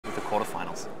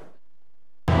quarterfinals.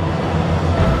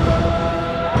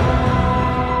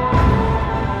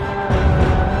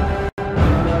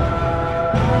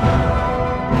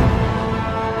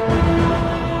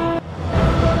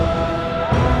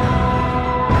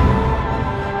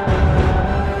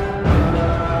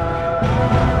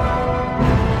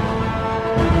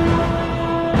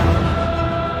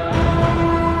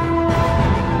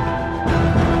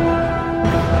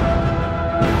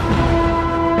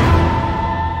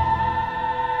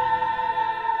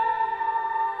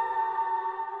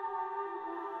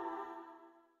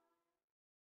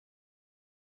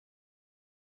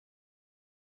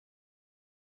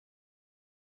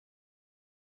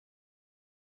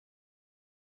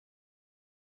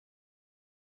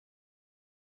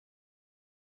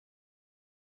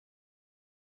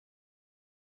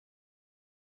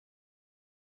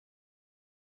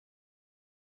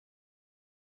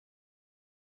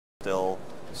 Still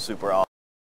super awesome.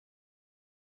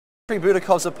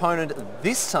 Butakov's opponent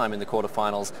this time in the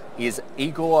quarterfinals is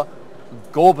Igor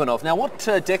Gorbunov. Now, what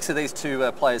decks are these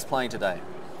two players playing today?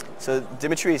 So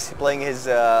Dmitriy is playing his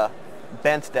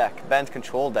bent deck, bent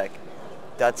control deck.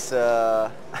 That's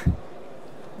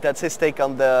his take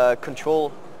on the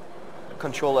control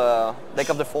deck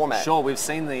of the format. Sure, we've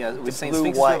seen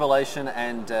Sphinx's Revelation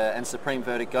and Supreme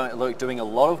Verdict doing a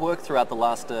lot of work throughout the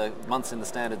last months in the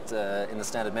standard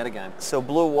metagame. So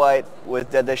blue-white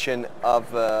with the addition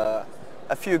of a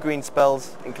few green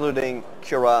spells, including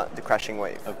Cura, the Crashing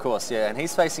Wave. Of course, yeah, and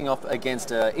he's facing off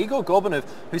against Igor Gorbunov,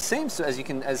 who seems to,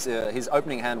 as his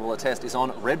opening hand will attest, is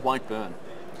on red-white burn.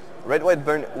 Red-white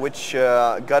burn, which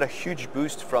got a huge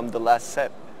boost from the last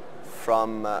set,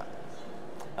 from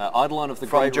Eidolon of the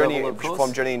Great Revel, of course.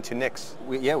 From Journey into Nyx.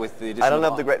 With the addition Eidolon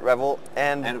of the Great Revel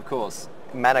and of course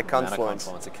Mana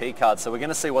Confluence. A key card. So we're going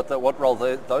to see what role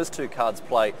those two cards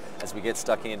play as we get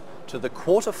stuck in to the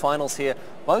quarterfinals here.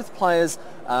 Both players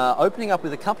opening up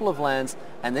with a couple of lands,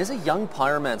 and there's a young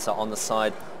Pyromancer on the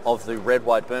side of the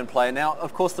red-white burn player. Now,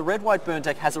 of course, the red-white burn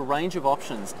deck has a range of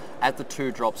options at the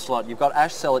 2-drop slot. You've got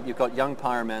Ash Zealot, you've got young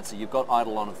Pyromancer, you've got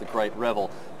Eidolon of the Great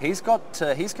Revel. He's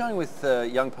going with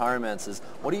young Pyromancers.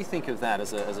 What do you think of that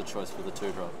as a choice for the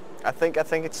 2-drop? I think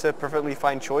it's a perfectly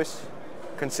fine choice,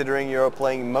 considering you're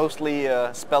playing mostly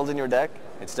spells in your deck.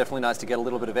 It's definitely nice to get a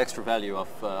little bit of extra value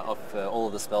off all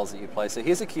of the spells that you play. So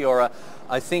here's a Kiora.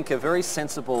 I think a very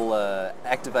sensible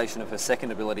activation of her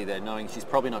second ability there, knowing she's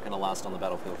probably not going to last on the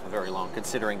battlefield for very long,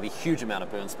 considering the huge amount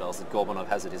of burn spells that Gorbunov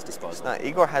has at his disposal. Now,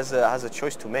 Igor has a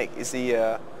choice to make. Is he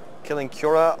killing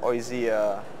Kiora, or is he...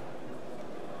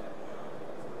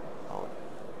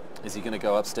 Is he going to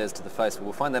go upstairs to the face?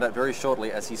 We'll find that out very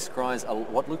shortly as he scries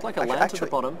what looked like a land to the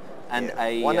bottom and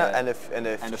a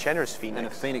Generous Phoenix. And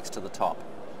a Phoenix to the top.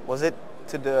 Was it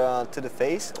to the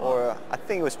face, or I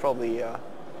think it was probably...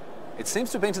 It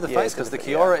seems to have been to the face, because the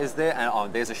Kiora is there,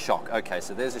 and there's a shock. Okay,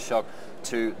 so there's a shock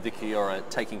to the Kiora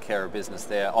taking care of business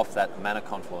there off that Mana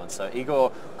Confluence. So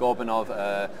Igor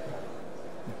Gorbunov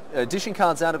dishing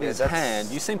cards out of his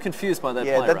hand. You seem confused by that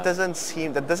play, that right?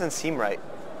 doesn't seem right.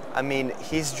 I mean,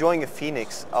 he's drawing a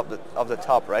Phoenix of the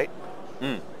top, right?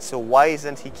 So why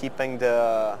isn't he keeping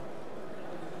the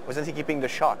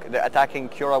shock? The attacking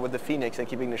Kiora with the Phoenix and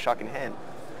keeping the shock in hand.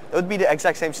 It would be the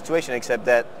exact same situation, except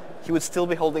that he would still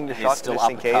be holding the shock still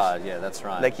just in case. Card. Yeah, that's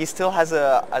right. Like, he still has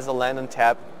a land on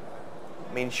tap.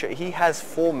 I mean, he has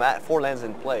four lands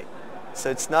in play, so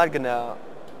it's not gonna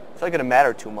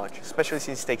matter too much, especially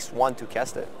since it takes 1 to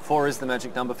cast it. 4 is the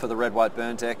magic number for the red-white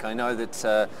burn deck. I know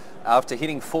that after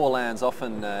hitting 4 lands,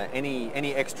 often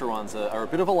any extra ones are a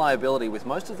bit of a liability, with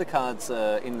most of the cards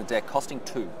in the deck costing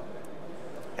 2.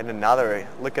 And another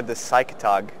look at the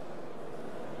Psychotog.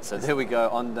 So there we go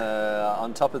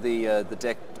on top of the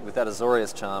deck with that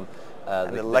Azorius charm.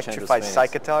 The electrified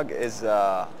Psychotog is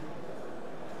on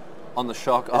the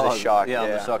shock. On the shock. On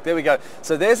the shock. There we go.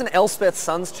 So there's an Elspeth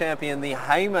Suns champion, the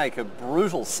Haymaker,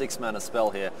 brutal 6-mana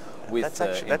spell here. With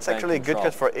that's actually a good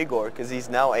cut for Igor, because he's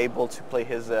now able to play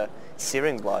his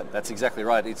Searing Blood. That's exactly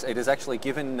right. It has actually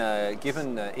given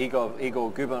Igor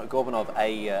Gorbunov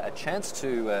a chance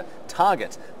to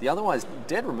target the otherwise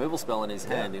dead removal spell in his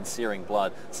hand in Searing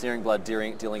Blood. Searing Blood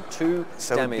dealing 2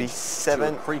 damage to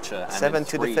a creature and 7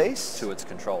 3 to the face to its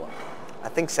controller. I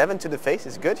think 7 to the face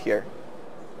is good here.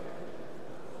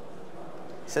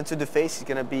 7 to the face is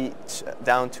going to be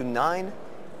down to 9.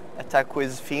 Attack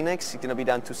with Phoenix, he's going to be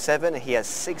down to 7. He has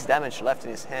 6 damage left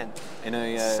in his hand.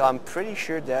 So I'm pretty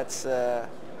sure that's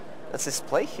his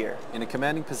play here. In a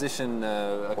commanding position,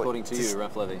 according to you,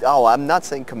 Raf Levy. Oh, I'm not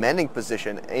saying commanding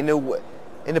position. In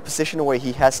a position where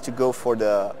he has to go for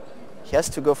the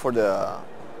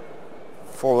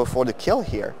kill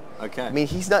here. Okay. I mean,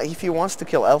 he's not. If he wants to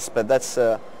kill Elspeth, that's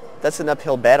an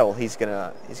uphill battle. He's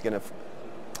gonna.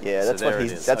 Yeah, So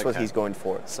that's what he's going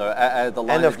for. So the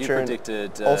line End that of you turn.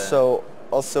 predicted.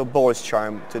 Also Boris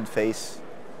Charm to the face.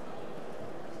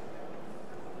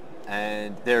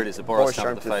 And there it is, a Boris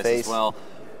Charm to the face as well.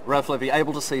 Ralph Levy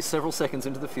able to see several seconds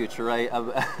into the future,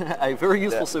 a very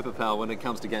useful superpower when it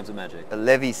comes to games of Magic. A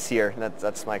Levy Seer,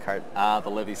 that's my card. The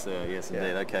Levy Seer, yes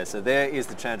indeed. Okay, so there is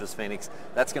the Chandra's Phoenix.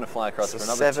 That's going to fly across for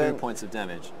another 2 points of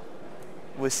damage.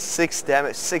 With 6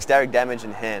 direct damage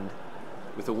in hand.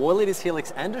 With a War Leader's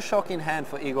Helix and a Shock in hand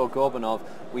for Igor Gorbunov,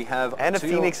 we have... And a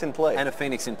Phoenix in play. And a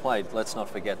Phoenix in play, let's not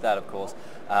forget that, of course.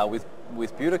 With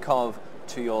Butakov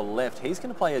to your left, he's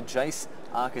going to play a Jace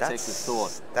Architect of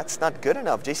Thought. That's not good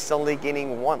enough. Jace is only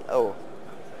gaining 1. Oh,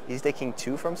 he's taking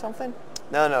 2 from something?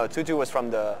 No, 2/2 was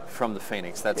from the... From the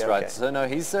Phoenix, that's right. Okay. So no,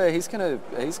 he's going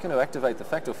to activate the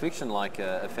Fact or Fiction-like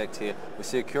effect here. We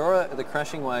see Akura, the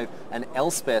Crashing Wave, and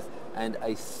Elspeth, and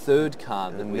a third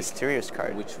card. The mysterious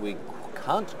card. Which we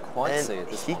can't quite see at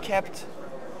this point. He kept...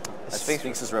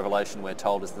 Sphinx's Revelation, we're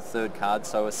told, is the third card.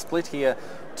 So a split here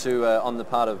on the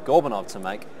part of Gorbunov to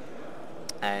make.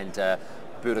 And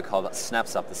Butakov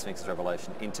snaps up the Sphinx's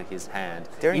Revelation into his hand.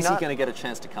 Is he going to get a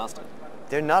chance to cast it?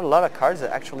 There are not a lot of cards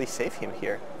that actually save him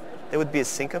here. There would be a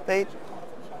Syncopate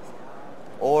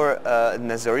or a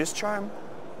Nazorius Charm.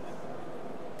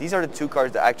 These are the 2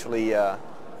 cards that actually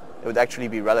would actually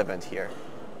be relevant here.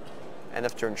 End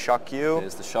of turn Shock you.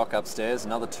 There's the Shock upstairs,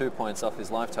 another 2 points off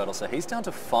his life total. So he's down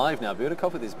to 5 now.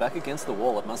 Butakov with his back against the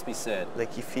wall, it must be said.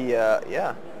 Like if he,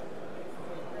 yeah.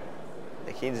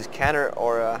 Like he needs counter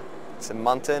or it's a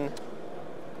Mountain.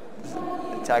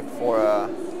 Attack for...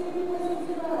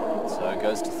 So it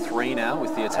goes to 3 now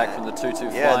with the attack from the 2/2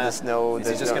 flyer. Yeah, is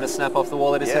he just going to snap off the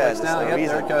wall at his now? Yep,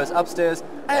 there it goes upstairs,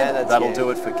 and that'll do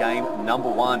it for game number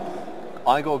 1.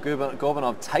 Igor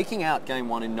Gorbunov taking out game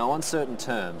 1 in no uncertain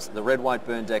terms. The red-white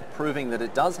burn deck proving that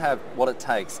it does have what it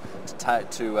takes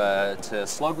to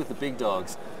slog with the big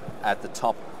dogs at the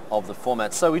top of the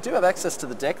format. So we do have access to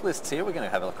the deck lists here. We're going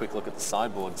to have a quick look at the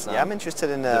sideboards. Yeah, I'm interested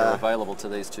in that are available to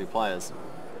these 2 players.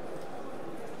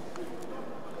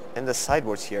 And the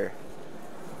sideboards here.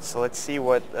 So let's see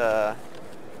what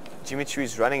Dmitriy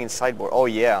is running in sideboard. Oh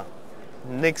yeah,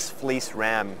 Nyx Fleece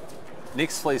Ram.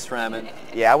 Nyx Fleece Ram.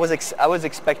 Yeah, I was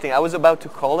expecting. I was about to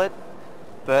call it,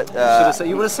 but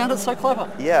you would have sounded so clever.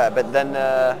 Yeah, but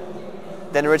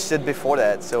then Rich did before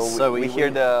that. So we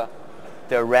hear the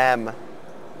Ram.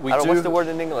 What's the word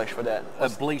in English for that?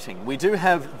 Bleating. We do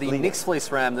have the Nyx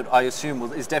Fleece Ram that I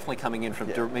assume is definitely coming in from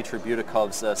Dmitry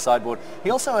Butakov's sideboard. He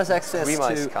also has access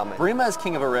to Brimaz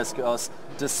King of Ereskos,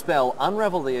 Dispel,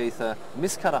 Unravel the Ether,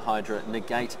 Miscut a Hydra,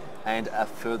 Negate, and a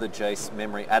further Jace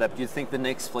Memory Adept. Do you think the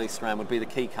Nyx Fleece Ram would be the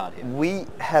key card here? We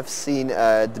have seen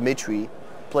Dmitry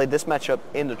play this matchup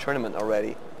in the tournament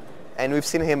already, and we've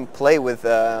seen him play with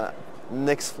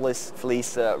Nyx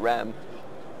Fleece Ram.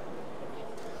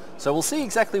 So we'll see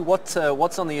exactly what's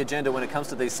on the agenda when it comes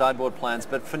to these sideboard plans.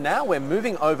 But for now, we're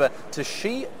moving over to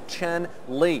Shi-Chan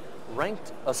Lee.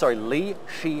 Li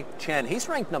Shi-Chan. He's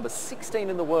ranked number 16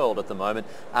 in the world at the moment,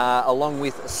 along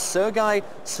with Sergei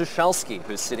Sushalsky,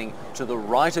 who's sitting to the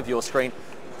right of your screen.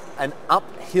 An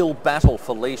uphill battle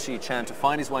for Li Shi-Chan to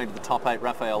find his way into the top 8,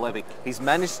 Raphael Levy. He's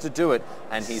managed to do it,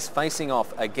 and he's facing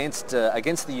off against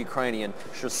the Ukrainian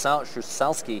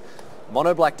Sushalsky.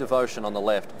 Mono Black Devotion on the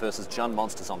left versus Jund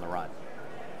Monsters on the right.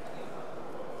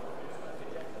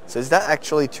 So is that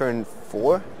actually turn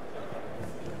 4?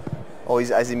 Oh,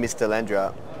 has he missed the land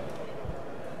drop?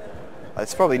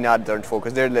 It's probably not turn 4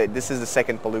 because this is the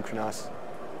second Pelukrinos.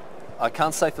 I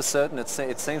can't say for certain. It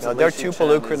seems. No, there are 2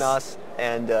 Pelukrinos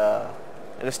and a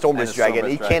Stormbreath Dragon.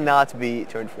 He cannot be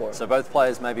turn 4. So both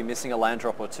players may be missing a land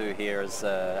drop or 2 here as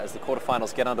the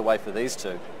quarterfinals get underway for these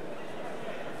 2.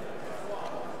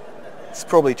 It's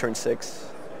probably turn 6.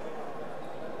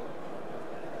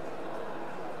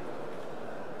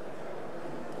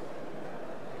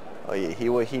 Oh yeah, he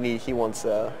wants.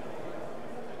 So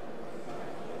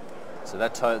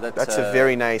that's a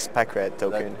very nice pack rat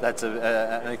token. That's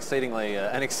an exceedingly.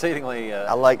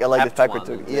 I like the pack rat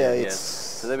token. Yeah, it's.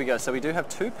 So there we go. So we do have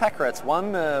 2 pack rats,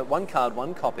 one card,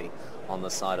 1 copy on the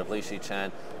side of Li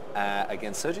Shi-Chan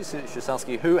against Sergei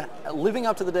Sushalsky, who, living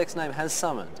up to the deck's name, has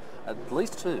summoned at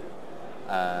least 2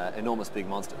 enormous big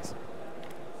monsters.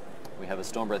 We have a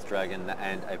Stormbreath Dragon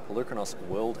and a Pelukrinos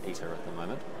World Eater at the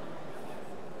moment.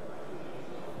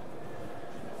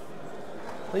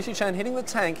 Li Shi-Chan hitting the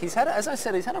tank. He's had, as I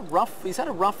said, he's had a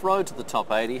rough road to the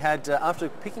top 8. He had, after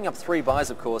picking up 3 buys,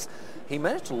 of course, he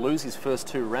managed to lose his first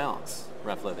 2 rounds.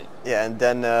 Raph Levy. Yeah, and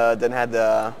then had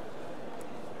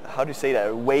how do you say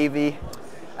that? Wavy.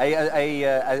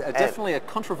 Definitely a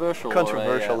controversial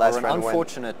last or an round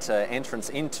unfortunate entrance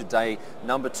into day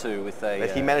number 2 with a.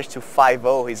 But he managed to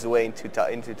 5-0 his way into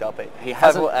top 8. He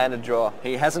hasn't, 5-0 and a draw.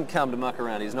 He hasn't come to muck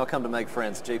around. He's not come to make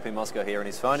friends. GP Moscow here, and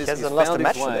he's found his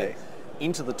way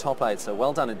into the top 8. So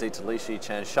well done indeed to Li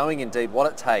Shichan, showing indeed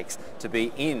what it takes to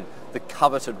be in the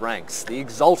coveted ranks, the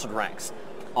exalted ranks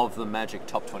of the Magic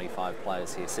top 25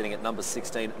 players here, sitting at number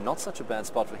 16. Not such a bad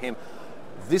spot for him.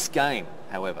 This game,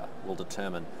 however, will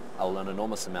determine an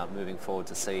enormous amount moving forward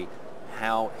to see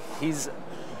how his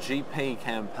GP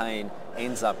campaign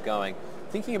ends up going.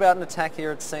 Thinking about an attack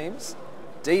here, it seems.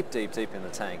 Deep in the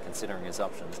tank, considering his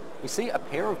options. We see a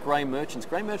pair of Grey Merchants.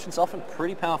 Grey Merchants often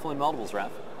pretty powerful in multiples, Raph.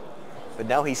 But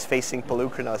now he's facing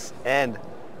Pelukrinos and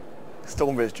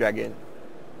Stormverse Dragon.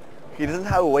 He doesn't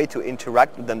have a way to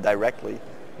interact with them directly.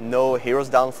 No Hero's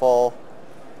Downfall.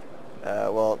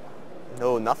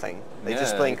 No, nothing. They're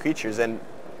just playing creatures, and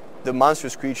the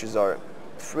monstrous creatures are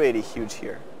pretty huge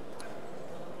here.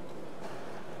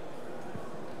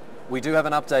 We do have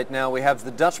an update now. We have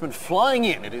the Dutchman flying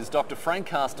in. It is Dr. Frank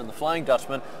Karsten, the Flying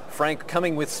Dutchman. Frank,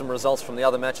 coming with some results from the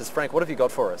other matches. Frank, what have you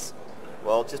got for us?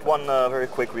 Well, just one very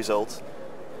quick result.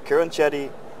 Kieran Chetty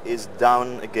is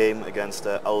down a game against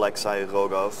Alexei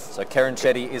Rogov. So Kieran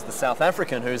Chetty is the South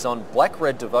African who's on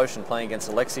Black-Red Devotion playing against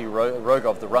Alexei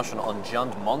Rogov, the Russian, on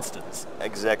Jund Monsters.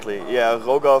 Exactly. Yeah,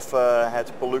 Rogov had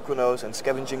Pelukrinos and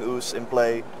Scavenging Ooze in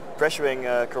play,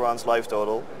 pressuring Karan's life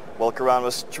total, while Karan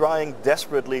was trying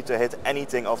desperately to hit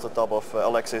anything off the top of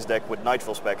Alexei's deck with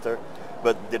Nightfall Spectre,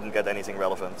 but didn't get anything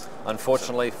relevant.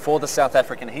 Unfortunately for the South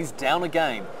African, he's down a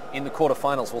game in the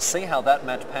quarterfinals. We'll see how that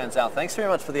match pans out. Thanks very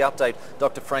much for the update,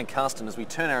 Dr. Frank Karsten, as we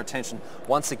turn our attention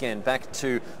once again back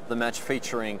to the match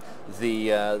featuring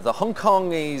the Hong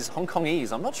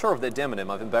Kongese, I'm not sure of their demonym,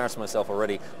 I've embarrassed myself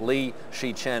already, Li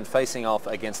Shichan facing off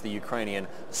against the Ukrainian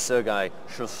Sergei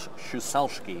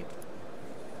Shusalsky.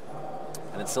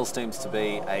 And it still seems to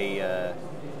be a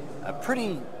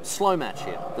pretty slow match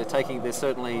here. They're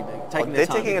certainly taking their time. They're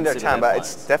taking their time, but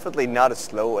it's definitely not a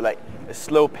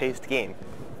slow-paced game.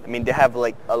 I mean, they have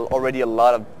already a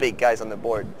lot of big guys on the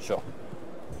board. Sure.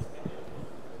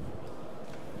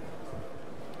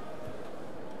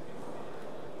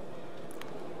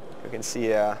 You can see,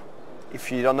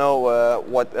 if you don't know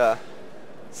what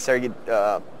Sergei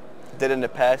did in the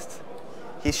past,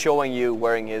 he's showing you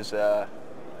wearing his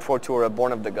Pro Tour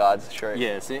Born of the Gods shirt.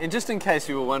 Yes, and just in case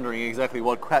you were wondering exactly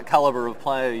what caliber of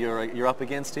player you're up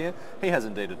against here, he has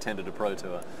indeed attended a Pro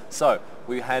Tour. So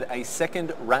we had a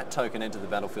second rat token enter the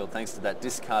battlefield thanks to that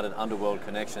discarded Underworld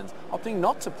Connections, opting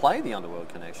not to play the Underworld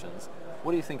Connections.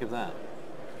 What do you think of that?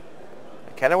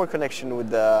 A Underworld Connection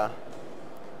would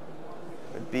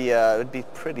be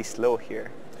pretty slow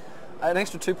here. An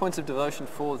extra 2 points of devotion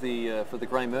for the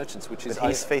Grey Merchants, which is... But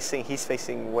he's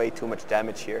facing way too much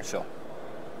damage here. Sure.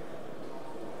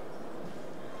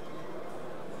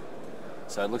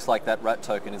 So it looks like that rat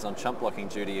token is on chump blocking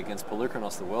duty against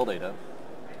Pelukrinos, the World Eater.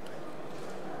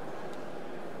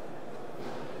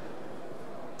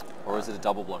 Or is it a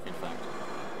double block, in fact?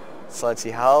 So let's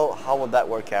see, how would that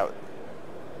work out?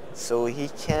 So he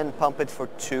can pump it for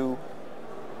 2,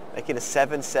 make it a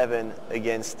 7/7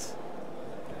 against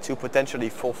 2 potentially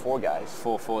 4/4 guys.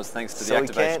 4/4s thanks to the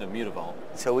activation of Mutavault.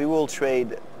 So we will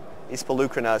trade his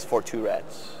Pelukrinos for 2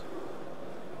 rats.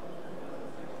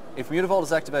 If Mutavault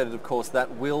is activated, of course,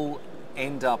 that will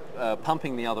end up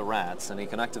pumping the other rats, and he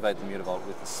can activate the Mutavault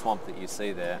with the swamp that you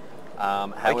see there.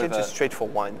 I can just trade for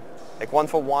 1. Like 1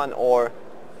 for 1, or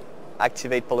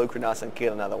activate Pelukrinos and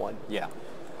kill another one. Yeah.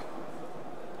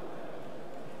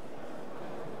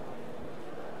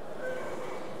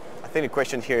 I think the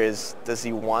question here is, does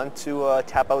he want to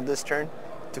tap out this turn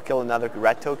to kill another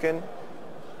rat token?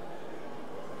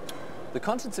 The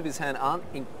contents of his hand aren't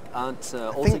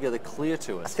altogether clear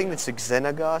to us. I think it's a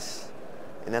Xenagos,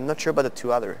 and I'm not sure about the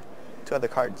two other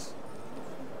cards.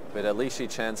 But at Li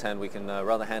Shichan's hand, we can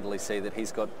rather handily see that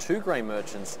he's got 2 Grey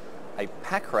Merchants, a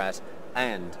Pack Rat,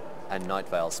 and a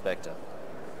Nightveil Spectre.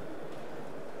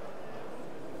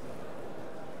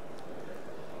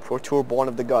 Pro Tour Born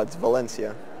of the Gods,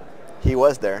 Valencia. He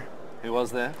was there. Who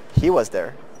was there? He was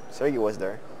there. Sergei was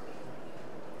there.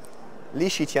 Li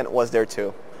Shichan was there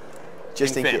too.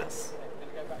 Just in case.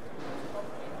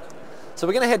 So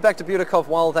we're going to head back to Butakov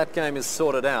while that game is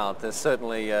sorted out. They're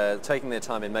certainly taking their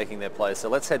time in making their play. So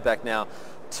let's head back now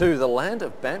to the land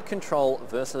of Bad Control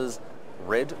versus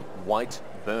Red White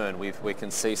Burn. We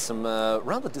can see some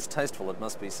rather distasteful, it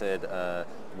must be said,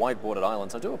 white bordered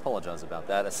islands. I do apologise about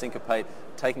that. A Syncopate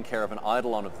taking care of an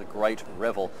Eidolon of the Great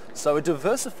Revel. So a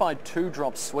diversified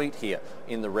 2-drop suite here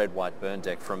in the Red White Burn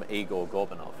deck from Igor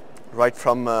Gorbunov. Right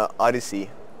from Odyssey.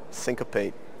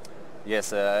 syncopate.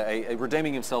 Yes,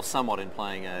 redeeming himself somewhat in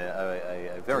playing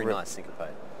a very nice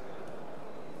syncopate.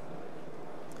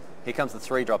 Here comes the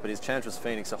 3-drop. It is Chandra's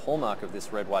Phoenix, a hallmark of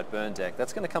this red-white burn deck.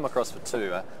 That's going to come across for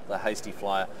 2, the hasty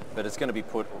flyer, but it's going to be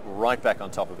put right back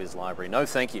on top of his library. No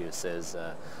thank you, says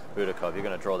Butakov. You're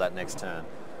going to draw that next turn.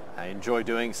 Enjoy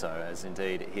doing so, as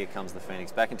indeed here comes the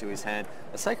Phoenix back into his hand.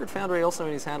 A Sacred Foundry also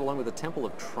in his hand, along with a Temple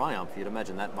of Triumph. You'd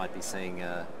imagine that might be seeing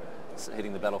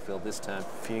hitting the battlefield this turn.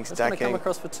 Phoenix That's going to come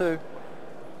across for 2.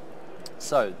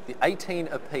 So the 18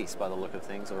 apiece by the look of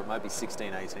things, or it might be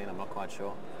 16, 18, I'm not quite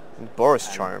sure.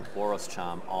 Boros Charm. Boros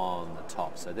Charm on the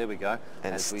top. So there we go.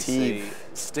 And as we see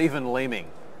Stephen Leeming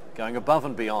going above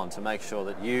and beyond to make sure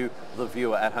that you, the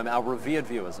viewer at home, our revered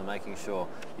viewers, are making sure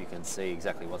you can see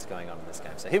exactly what's going on in this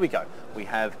game. So here we go. We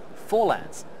have 4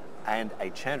 lands and a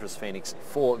Chandra's Phoenix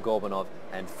for Gorbunov,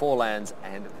 and 4 lands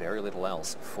and very little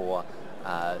else for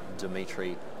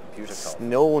Dmitriy Butakov.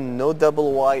 No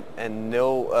double white and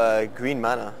no green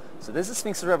mana. So there's the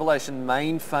Sphinx's Revelation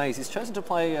main phase. He's chosen to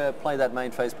play that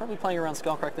main phase, probably playing around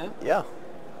Skullcrack there. Yeah.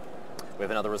 We have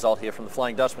another result here from the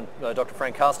Flying Dutchman, Dr.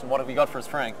 Frank Karsten. What have you got for us,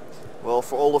 Frank? Well,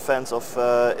 for all the fans of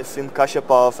Efim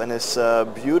Kashapov and his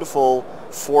beautiful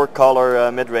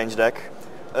 4-color mid-range deck,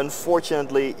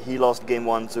 unfortunately he lost game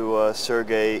 1 to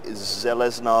Sergei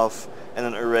Zeleznov and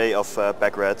an array of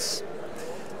pack rats.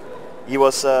 He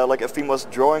was, like Efim was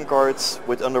drawing cards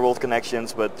with Underworld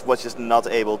connections, but was just not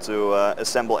able to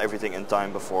assemble everything in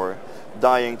time before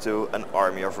dying to an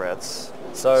army of rats.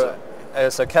 So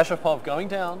Kashapov going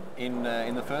down in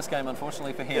the first game,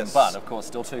 unfortunately for him, yes. But of course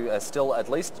still at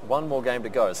least one more game to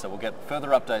go. So we'll get further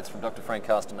updates from Dr. Frank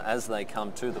Karsten as they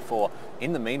come to the fore.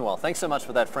 In the meanwhile, thanks so much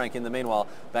for that, Frank. In the meanwhile,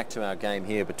 back to our game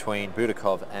here between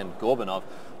Butakov and Gorbunov.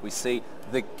 We see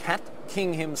the Cat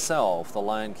King himself, the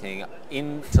Lion King,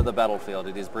 into the battlefield.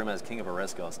 It is Brimaz, King of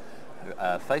Oreskos,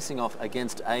 facing off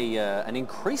against an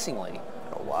increasingly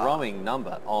growing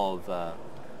number of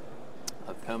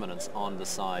permanents on the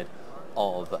side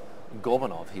of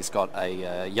Gorbunov. He's got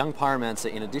a young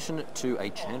Pyromancer in addition to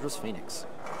a Chandra's Phoenix.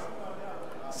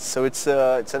 So it's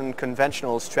an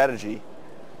unconventional strategy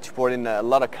to put in a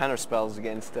lot of counter spells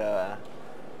against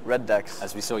red decks.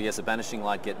 As we saw, yes, a Banishing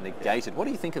Light get negated. What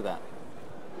do you think of that?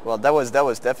 Well, that was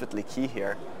definitely key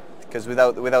here, because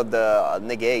without the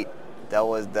negate,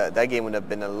 that game would have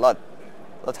been a lot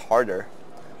harder.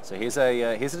 So here's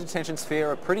a Detention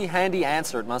Sphere, a pretty handy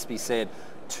answer, it must be said,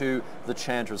 to the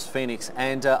Chandra's Phoenix,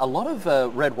 and a lot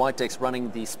of red-white decks running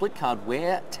the split card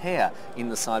Wear Tear in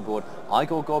the sideboard.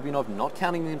 Igor Gorbunov not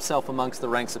counting himself amongst the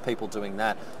ranks of people doing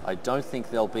that. I don't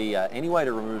think there'll be any way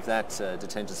to remove that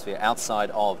Detention Sphere outside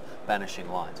of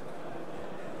Banishing Light.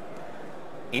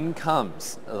 In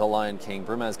comes the Lion King,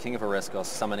 Brimaz, King of Oreskos,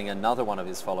 summoning another one of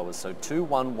his followers. So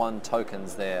 2/1/1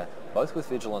 tokens there, both with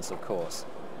Vigilance, of course.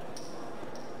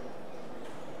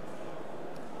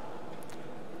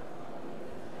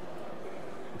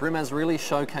 Brimaz really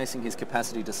showcasing his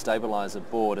capacity to stabilize a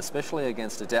board, especially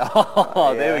against a deck.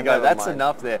 Oh, there we go. That's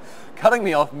enough there. Cutting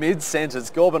me off mid-sentence.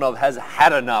 Gorbunov has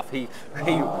had enough. He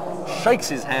shakes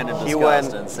his hand in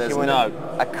disgust and says no.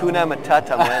 Hakuna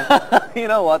Matata, man. You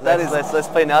know what? Let's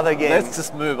play another game. Let's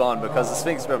just move on, because the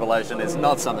Sphinx Revelation is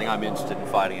not something I'm interested in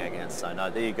fighting against. So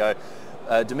no, there you go.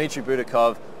 Dmitriy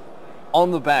Butakov,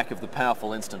 on the back of the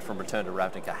powerful instant from Return to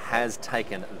Ravnica, has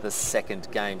taken the second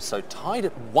game. So tied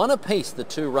at 1 apiece, the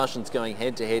 2 Russians going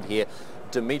head-to-head here.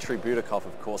 Dmitriy Butakov,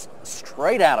 of course,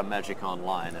 straight out of Magic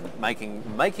Online and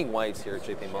making waves here at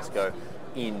GP Moscow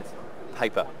in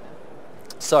paper.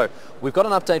 So we've got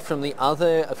an update from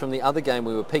the other game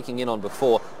we were peeking in on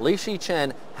before. Li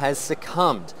Shichan has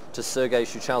succumbed to Sergei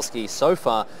Shuchalsky so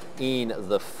far in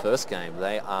the first game.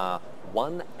 They are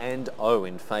 1-0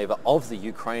 in favour of the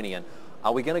Ukrainian.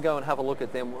 Are we going to go and have a look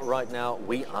at them right now?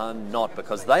 We are not,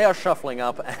 because they are shuffling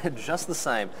up just the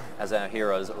same as our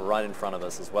heroes right in front of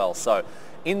us as well. So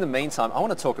in the meantime, I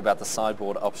want to talk about the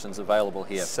sideboard options available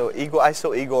here. So I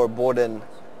saw Igor board in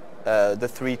the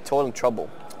 3 Toil and Trouble.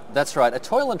 That's right. A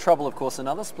Toil and Trouble, of course,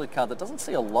 another split card that doesn't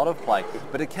see a lot of play,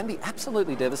 but it can be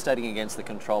absolutely devastating against the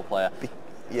control player.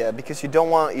 Yeah, because you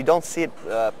don't see it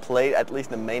played, at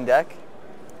least in the main deck,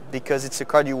 because it's a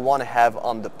card you want to have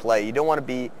on the play. You don't want to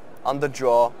be on the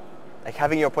draw, like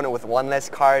having your opponent with 1 less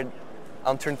card.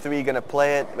 On turn 3 you're going to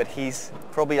play it, but he's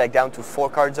probably like down to 4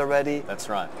 cards already. That's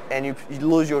right. And you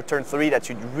lose your turn 3 that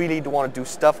you really don't want to do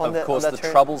stuff on that. Of course, the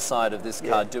turn. Trouble side of this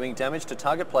card, doing damage to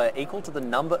target player equal to the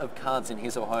number of cards in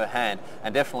his or her hand,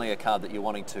 and definitely a card that you're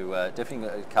wanting to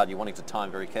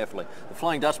time very carefully. The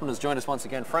Flying Dutchman has joined us once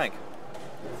again, Frank.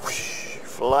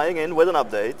 Flying in with an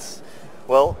update.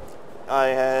 Well, I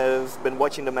have been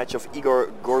watching the match of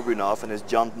Igor Gorbunov and his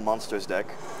Giant Monsters deck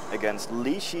against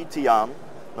Li Tian,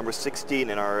 number 16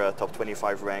 in our top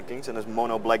 25 rankings, and his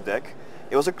mono black deck.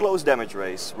 It was a close damage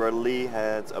race where Li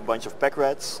had a bunch of pack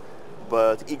rats,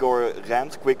 but Igor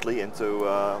rammed quickly into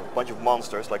a bunch of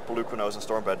monsters like Polukranos and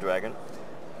Stormbat Dragon.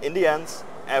 In the end,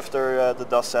 after the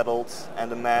dust settled and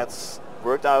the maths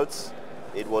worked out,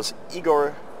 it was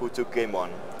Igor who took game 1.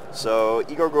 So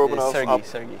Igor Gorbunov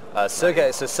Sergei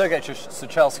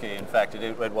Suchalski, in fact,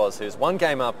 it was, who's one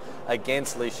game up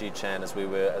against Li Chan, as we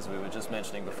were just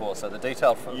mentioning before. So the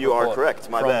detail from you are correct.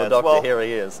 My from bad. the doctor, well, here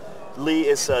he is. Li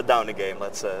is down a game.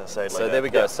 Let's say it like that. So there we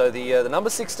go. So the number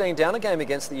 16 down a game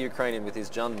against the Ukrainian with his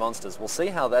Jund Monsters. We'll see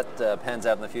how that pans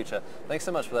out in the future. Thanks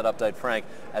so much for that update, Frank.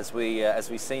 As we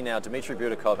see now, Dmitriy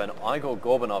Butakov and Igor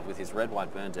Gorbunov with his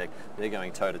red-white burn deck, they're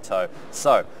going toe-to-toe.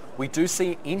 So we do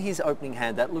see in his opening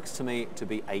hand, that looks to me to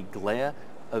be a glare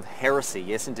of heresy.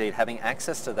 Yes, indeed, having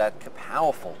access to that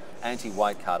powerful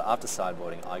anti-white card after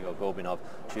sideboarding, Igor Gorbunov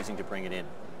choosing to bring it in.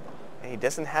 And he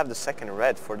doesn't have the second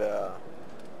red for the...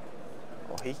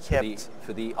 Well, he kept...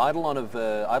 For the Eidolon of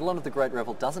the Great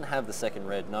Revel doesn't have the second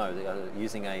red, no. They are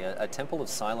using a Temple of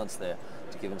Silence there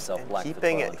to give himself black for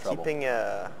toil and trouble. Keeping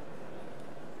a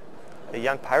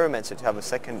young Pyromancer to have a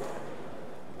second...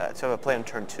 to have a play on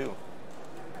turn 2.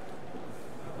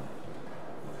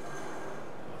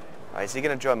 Alright, is he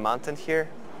going to draw a mountain here?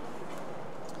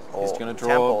 He's going to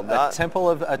draw a temple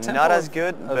of not as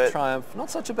good, but Triumph.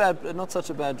 Not such a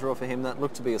bad draw for him. That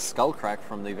looked to be a skull crack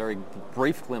from the very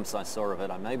brief glimpse I saw of it.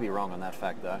 I may be wrong on that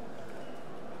fact though.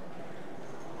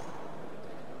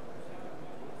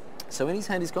 So in his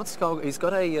hand, he's got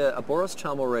a Boros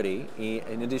Charm already,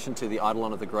 in addition to the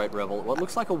Eidolon of the Great Revel. What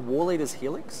looks like a Warleader's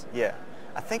Helix. Yeah.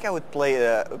 I think I would play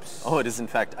oops. Oh, it is in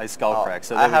fact a skull crack.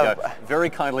 So there we go. Very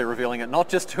kindly revealing it, not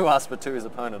just to us, but to his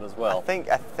opponent as well.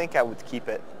 I think I would keep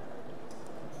it.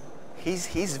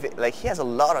 He's like, he has a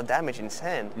lot of damage in his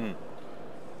hand.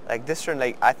 Like this turn,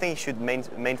 like I think he should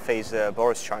main phase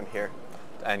Boros Charm here,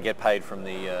 and get paid from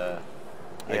the.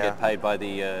 Get paid by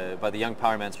the young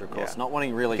Pyromancer, of course. Not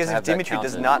wanting really because to have if Dmitry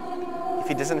does not, if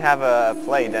he doesn't have a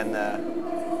play, then.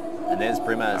 And there's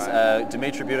Brimaz. Right.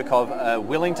 Dmitry Butakov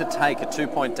willing to take a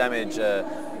 2-point damage,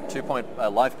 2-point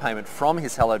life payment from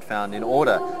his Hallowed Fountain in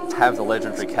order to have the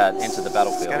legendary cat enter the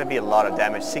battlefield. It's going to be a lot of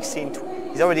damage. 16.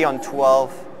 He's already on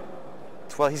 12.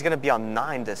 12. He's going to be on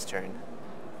 9 this turn.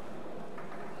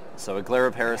 So a Glare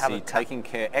of Heresy taking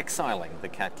care, exiling the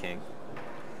Cat King.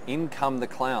 In come the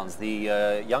clowns.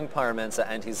 The young Pyromancer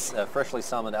and his freshly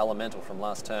summoned Elemental from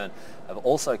last turn have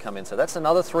also come in. So that's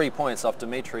another 3 points off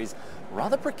Dmitri's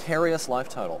rather precarious life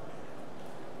total.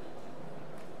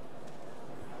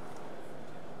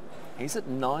 He's at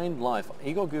 9 life.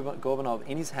 Igor Gorbunov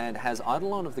in his hand has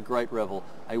Eidolon of the Great Revel,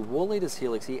 a Warleader's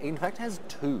Helix. He in fact has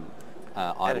 2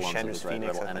 Eidolons of the Great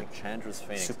Revel and a Chandra's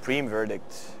Phoenix. Supreme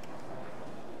Verdict.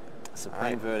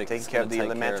 Supreme Verdict. Taking care of the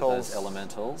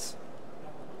elementals.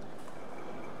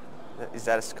 Is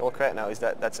that a Skullcrat? No,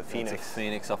 that's a Phoenix. That's a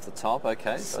Phoenix off the top.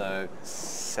 Okay, so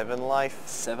 7 life.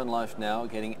 7 life now,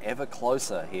 getting ever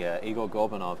closer here. Igor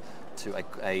Gorbunov to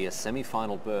a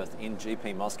semi-final berth in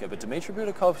GP Moscow. But Dmitry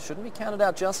Butakov shouldn't be counted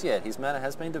out just yet. His mana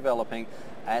has been developing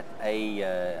at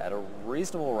a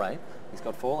reasonable rate. He's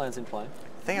got 4 lands in play.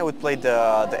 I think I would play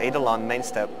the Eidolon main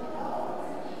step.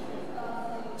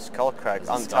 Skullcrack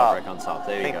on top.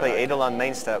 There you go. I think play Eidolon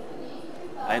main step.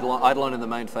 Eidolon in the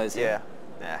main phase here? Yeah.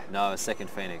 Nah. No, a second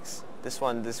Phoenix. This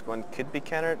one could be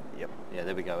countered. Yep. Yeah,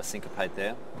 there we go. A Syncopate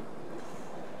there.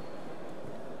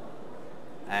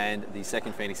 And the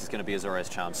second Phoenix is going to be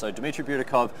Azorius Charm. So Dmitry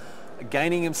Butakov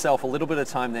gaining himself a little bit of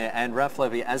time there. And Ralph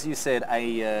Levy, as you said,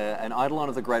 an Eidolon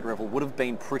of the Great Revel would have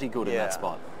been pretty good in that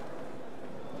spot.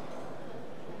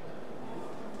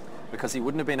 Because he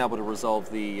wouldn't have been able to resolve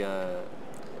the...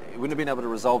 He wouldn't have been able to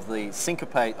resolve the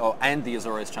Syncopate and the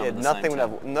Azorius Charm at the same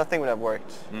time. Nothing would have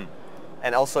worked.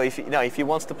 And also, if he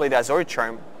wants to play the Azorius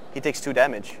Charm, he takes 2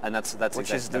 damage. And that's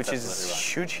which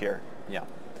is huge here. Yeah.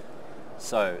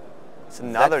 So it's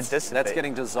another dissipate. That's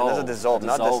getting dissolved. That's a dissolve,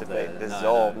 not dissipate.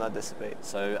 Dissolve, not dissipate.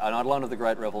 So an Eidolon of the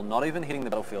Great Revel not even hitting the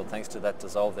battlefield thanks to that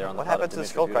dissolve there on the part part of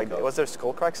Dmitry. What happened to the Skullcrack? Was there a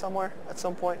Skullcrack somewhere at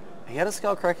some point? He had a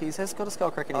Skullcrack. He has got a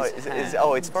Skullcrack in his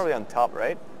hand. It's probably on top,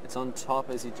 right? It's on top.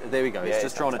 There we go. He's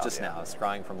just drawn it just now,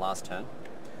 scrying from last turn.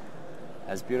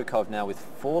 As Butakov now with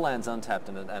 4 lands untapped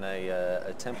and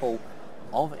a Temple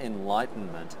of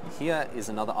Enlightenment. Here is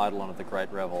another Eidolon of the Great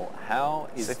Revel. How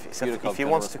is Butakov if he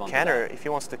wants to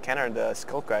counter the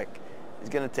Skullcrack, he's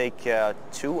going to take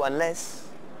 2 unless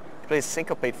he plays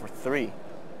Syncopate for 3,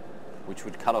 which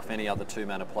would cut off any other 2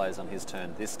 mana players on his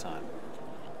turn this time.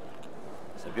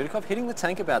 So Butakov hitting the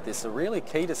tank about this, a really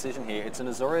key decision here. It's an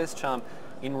Azorius charm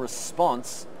in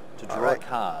response to draw a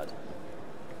card.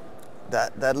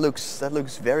 That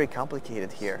looks very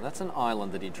complicated here. So that's an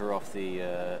island that he drew off the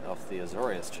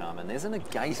Azorius charm, and there's a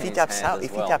negate If in he his taps hand out, as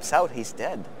if well. he taps out, he's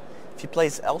dead. If he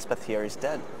plays Elspeth here, he's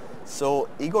dead. So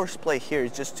Igor's play here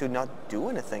is just to not do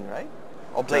anything, right?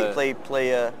 Or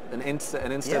play an instep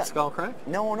yeah. Skullcrack?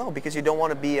 No, because you don't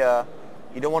want to be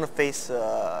you don't want to face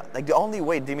like the only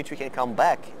way Dmitriy can come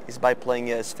back is by playing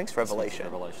Sphinx Revelation.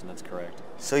 Sphinx Revelation, that's correct.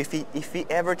 So if he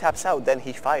ever taps out, then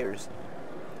he fires.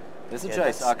 There's a Yeah,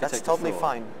 Jace Architect. that's totally of Thor.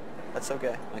 fine. That's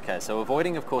okay. Okay, so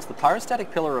avoiding, of course, the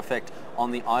Pyrostatic Pillar effect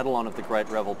on the Eidolon of the Great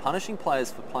Revel, punishing players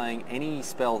for playing any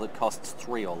spell that costs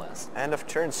 3 or less. End of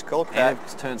turn Skullcrack. End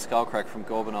of turn Skullcrack from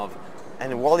Gorbunov.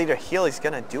 And Wall Eater Heal is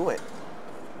gonna do it.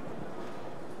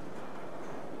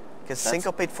 Because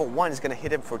Syncopate for 1 is gonna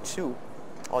hit him for 2.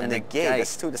 On negate,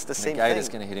 that's 2. That's the same thing. Negate is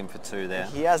going to hit him for 2 there.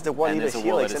 He has the Wall Eater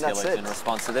Helix, and that's it. In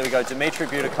response. So there we go, Dmitriy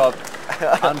Butakov.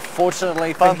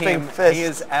 Unfortunately for Pumping him, fist. he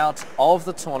is out of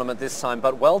the tournament this time.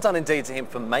 But well done indeed to him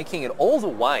for making it all the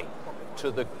way to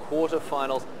the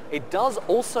quarterfinals. It does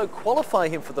also qualify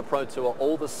him for the Pro Tour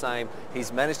all the same.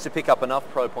 He's managed to pick up enough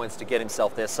Pro points to get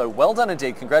himself there. So well done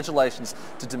indeed. Congratulations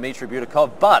to Dmitriy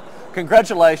Butakov. But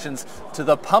congratulations to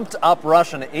the pumped up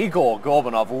Russian Igor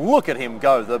Gorbunov. Look at him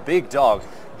go, the big dog.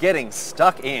 Getting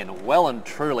stuck in, well and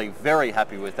truly very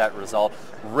happy with that result.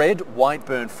 Red White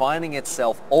Burn finding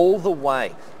itself all the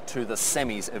way to the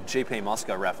semis of GP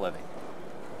Moscow, Raf Levy.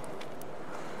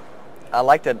 I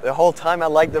liked it the whole time. I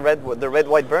liked the red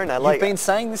white burn. You've been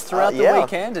saying this throughout the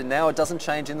weekend, and now it doesn't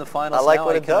change in the finals. I like now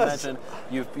what I it can does.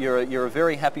 imagine you're a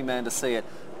very happy man to see it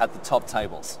at the top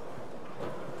tables.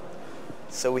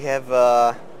 So we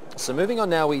have. So moving on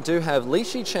now, we do have Li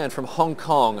Shichan from Hong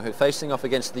Kong, who facing off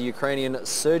against the Ukrainian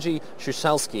Sergei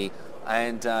Shushalsky,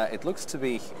 and it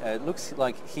looks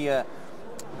like here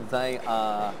they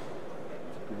are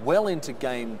well into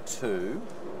game 2,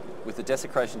 with the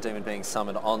Desecration Demon being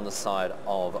summoned on the side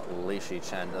of Li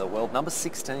Shichan, the world number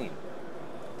 16.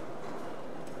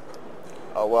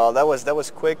 Oh well, that was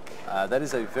quick. That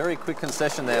is a very quick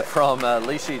concession there from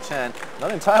Li Shichan.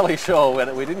 Not entirely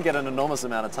sure. We didn't get an enormous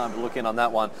amount of time to look in on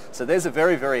that one. So there's a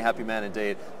very, very happy man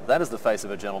indeed. That is the face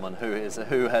of a gentleman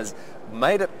who has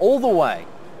made it all the way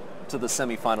to the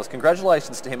semi-finals.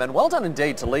 Congratulations to him, and well done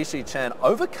indeed to Li Shichan,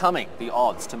 overcoming the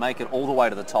odds to make it all the way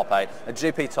to the top 8. A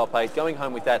GP top 8, going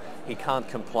home with that, he can't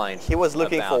complain. He was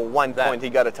looking for 1 point. He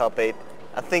got a top 8.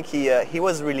 I think he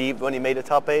was relieved when he made a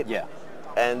top 8. Yeah.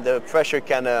 And the pressure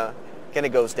kind of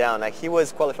goes down. Like he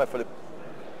was qualified for the.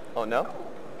 Oh no,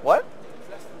 what?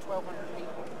 Less than 1,200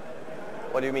 people.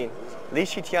 What do you mean? Li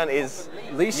Shichan is.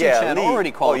 Li Shichan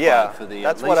already qualified for the.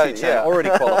 That's Li what Shichan already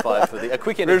qualified for the. A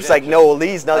quick interjection. We're just like, no,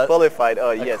 Li's not qualified.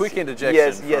 Oh yes. A quick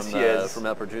interjection yes. from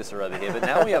our producer over here. But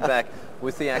now we are back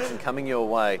with the action coming your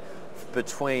way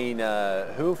between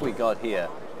who have we got here?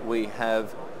 We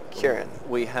have Kieran.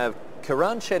 We have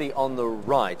Karan Chetty on the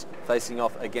right, facing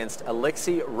off against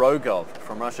Alexei Rogov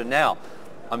from Russia. Now,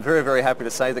 I'm very, very happy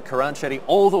to say that Karan Chetty,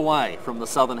 all the way from the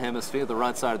southern hemisphere, the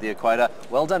right side of the equator,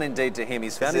 well done indeed to him.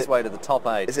 He's found his way to the top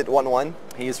 8. Is it 1-1?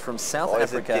 He is from South Africa,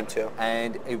 is it game 2?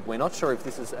 and we're not sure if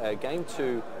this is game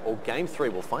 2 or game 3.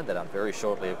 We'll find that out very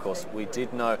shortly. Of course, we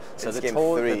did know. So it's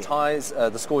the ties,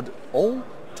 the score all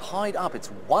tied up.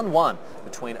 It's 1-1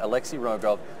 between Alexei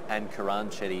Rogov and Karan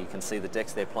Chetty. You can see the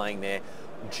decks they're playing there.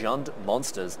 Jund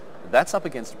Monsters. That's up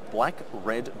against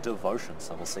Black-Red Devotion.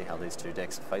 So we'll see how these two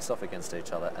decks face off against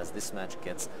each other as this match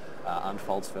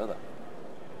unfolds further.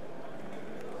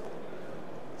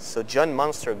 So Jund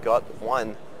Monster got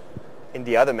 1 in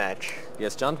the other match.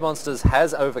 Yes, Jund Monsters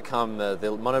has overcome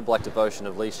the Mono Black Devotion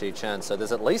of Li Shichan. So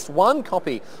there's at least 1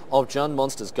 copy of Jund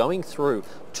Monsters going through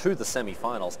to the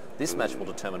semi-finals. This match will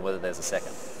determine whether there's a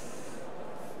second.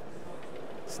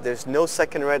 So there's no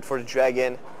second red for the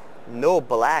Dragon. No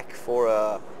black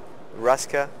for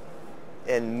Ruska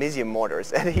and Mizium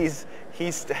Mortars, and he's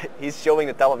showing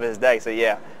the top of his deck. So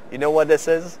yeah, you know what this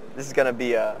is? This is gonna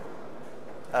be a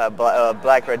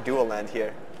black-red dual land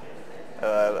here.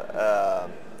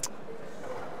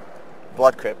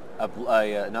 Blood Crypt.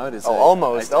 No, it is.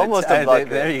 Almost a Blood Crypt.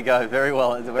 There you go. Very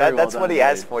well. That's what he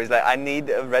asked for. He's like, I need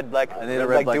a red-black. I need a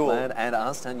red-black land, and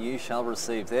Arstan, you shall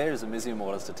receive. There is a Mizium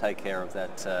Mortars to take care of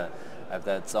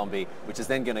that zombie, which is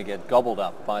then going to get gobbled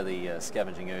up by the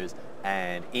Scavenging Ooze,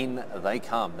 and in they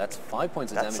come. That's 5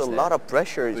 points of damage. That's a lot of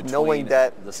pressure, knowing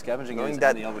that the Scavenging Ooze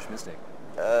and the Elvish Mystic.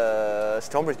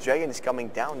 Stormbridge Dragon is coming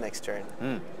down next turn.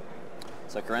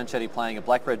 So Karan Chetty playing a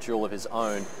black-red duel of his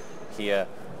own here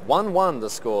 1-1 the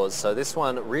scores, so this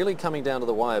one really coming down to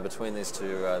the wire between these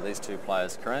two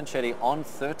players. Karancheti on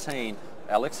 13,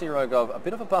 Alexei Rogov a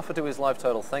bit of a buffer to his life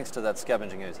total thanks to that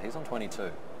scavenging ooze. He's on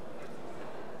 22.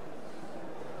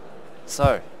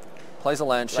 So, plays a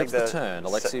land, ships the turn.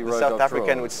 Alexei Rogov South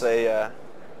African draws. would say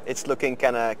it's looking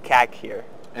kind of cack here.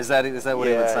 Is that what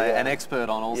he would say? Yeah. An expert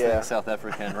on all things South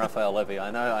African, Raphael Levy.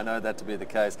 I know that to be the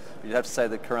case. But you'd have to say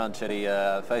that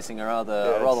Karancheti facing a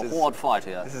rather hard fight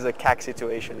here. This is a cack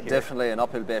situation here. Definitely an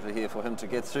uphill battle here for him to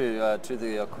get through to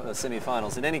the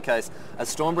semi-finals. In any case, a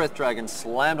Stormbreath Dragon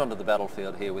slammed onto the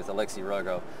battlefield here with Alexei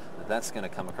Rogov. That's going to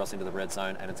come across into the red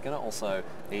zone, and it's going to also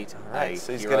eat so he's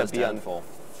hero's going to be downfall.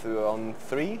 on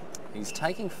 3. He's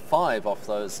taking 5 off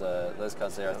those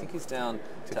cards there. I think he's down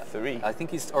to 3. I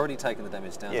think he's already taken the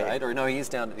damage down to 8. Or no, he's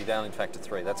down in fact to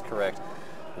 3. That's correct.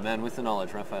 The man with the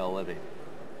knowledge, Raphael Levy.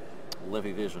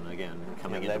 Levy Vision again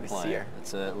coming into play. Seer.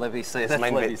 It's a Levy Seer. That's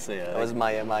Levy Seer. That was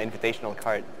my invitational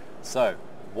card. So,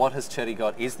 what has Chetty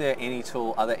got? Is there any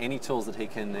tool? Are there any tools that he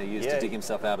can use to dig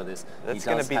himself out of this? That's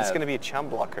going to be a chum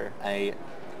blocker.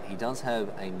 He does have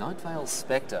a Night Veil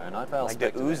Spectre. A Night Veil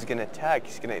Spectre. The ooze is going to attack.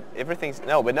 He's going to everything's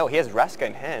no, he has Vraska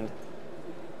in hand.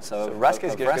 So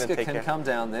Vraska can come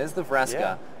down. There's the Vraska.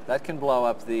 Yeah. That can blow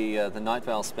up the Night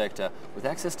Veil Spectre with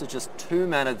access to just 2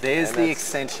 mana. There's the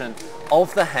extension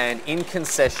of the hand in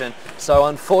concession. So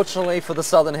unfortunately for the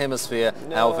Southern Hemisphere,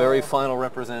 our very final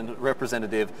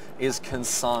representative is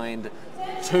consigned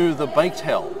to the baked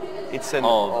hell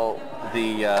of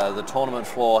the tournament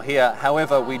floor here.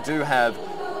 However, we do have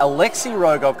Alexei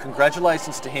Rogov,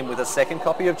 congratulations to him with a second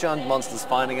copy of Jund Monsters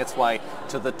finding its way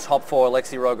to the top 4.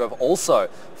 Alexei Rogov also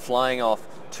flying off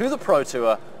to the Pro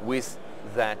Tour with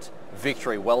that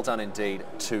victory. Well done indeed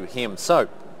to him. So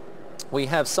we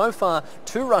have so far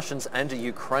 2 Russians and a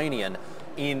Ukrainian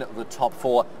in the top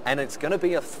 4, and it's going to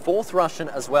be a 4th Russian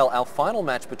as well. Our final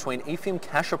match between Efim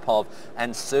Kashapov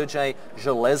and Sergei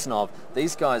Zheleznov.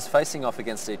 These guys facing off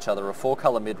against each other, a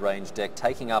 4-color mid-range deck,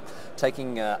 taking up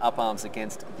arms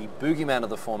against the boogeyman of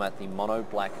the format, the mono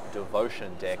black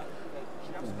Devotion deck.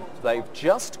 They've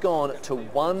just gone to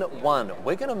 1-1.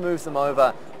 We're going to move them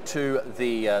over to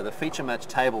the feature match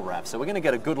table wrap. So we're going to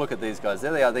get a good look at these guys.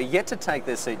 There they are. They're yet to take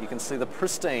their seat. You can see the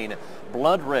pristine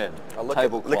blood red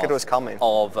tablecloth look at what's coming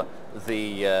of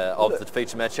the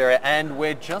feature match area. And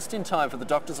we're just in time for the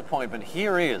doctor's appointment.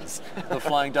 Here is the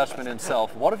Flying Dutchman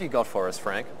himself. What have you got for us,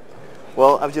 Frank?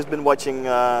 Well, I've just been watching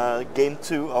game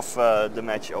 2 of the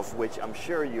match, of which I'm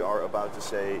sure you are about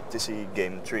to see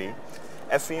game 3.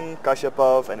 Efim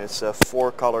Kashapov and his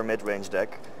 4-color mid-range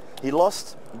deck. He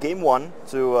lost game 1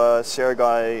 to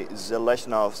Sergei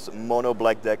Zheleznov's mono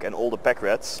black deck and all the pack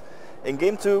reds. In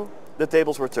game 2, the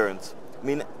tables were turned. I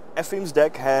mean, Efim's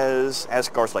deck has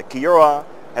cards like Kiora,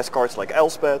 has cards like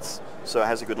Elspeth, so it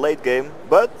has a good late game,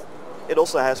 but it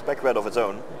also has pack red of its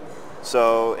own.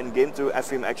 So in game 2,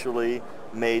 Efim actually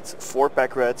made 4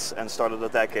 pack reds and started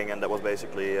attacking, and that was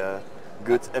basically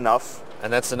good enough.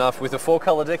 And that's enough. With a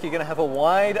 4-color deck, you're going to have a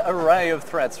wide array of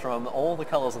threats from all the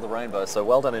colours of the rainbow. So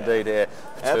well done indeed here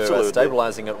to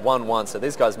stabilising at 1-1. So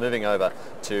these guys moving over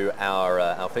to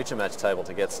our feature match table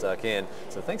to get stuck in.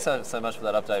 So thanks so much for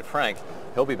that update, Frank.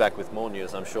 He'll be back with more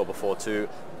news, I'm sure, before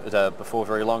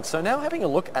very long. So now having a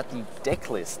look at the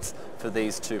deck lists for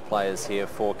these 2 players here,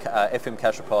 for Efim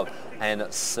Kashapov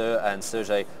and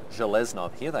Sergei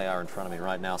Zheleznov. Here they are in front of me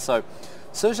right now. So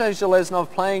Sergei Zheleznov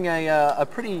playing a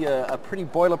pretty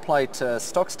boilerplate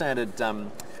stock standard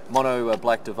mono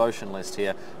black Devotion list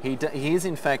here. He is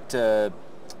in fact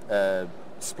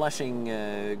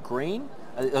splashing green.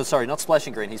 Sorry, not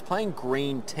splashing green. He's playing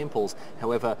green temples.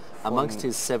 However, amongst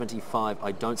his 75,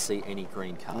 I don't see any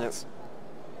green cards. Nope.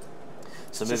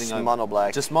 So just moving over, mono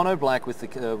black. Just mono black with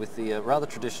the rather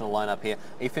traditional lineup here.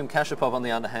 Efim Kashapov on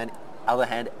the other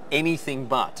hand, anything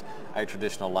but a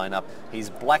traditional lineup. He's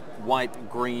black, white,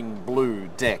 green, blue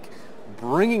deck,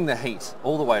 bringing the heat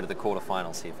all the way to the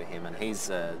quarterfinals here for him, and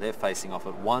they're facing off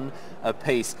at 1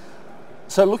 apiece.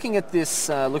 So looking at this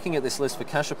list for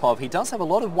Kashapov, he does have a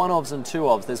lot of 1-ofs and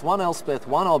 2-ofs. There's 1 Elspeth,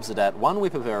 1 Obsidat, 1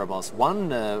 Whip of Erebos, 1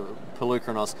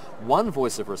 Pelukranos, 1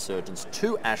 Voice of Resurgence,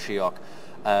 2 Ashiok,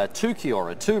 2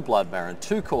 Kiora, 2 Blood Baron,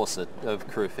 2 Corset of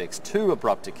Crufix, 2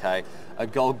 Abrupt Decay, 2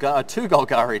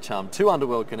 Golgari Charm, 2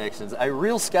 Underworld Connections, a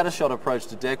real scattershot approach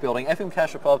to deck building. Efim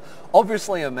Kashapov,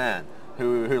 obviously a man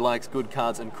who likes good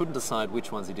cards and couldn't decide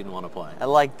which ones he didn't want to play. I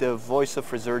like the Voice of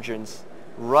Resurgence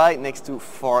right next to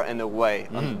Far and Away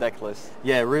on the deck list.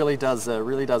 Yeah, it really does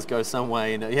go some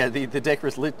way. Yeah, the deck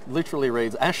list literally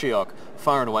reads Ashiok,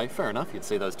 Far and Away. Fair enough, you'd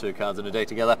see those two cards in a deck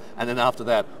together. And then after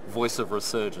that, Voice of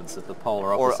Resurgence at the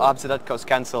polar opposite. Or opposite that goes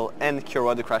Cancel and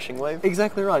Kira the Crashing Wave.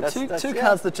 Exactly right. Two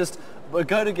cards that just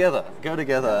go together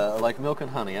like milk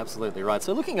and honey. Absolutely right.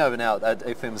 So looking over now at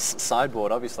FM's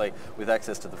sideboard, obviously with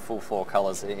access to the full 4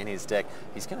 colours in his deck,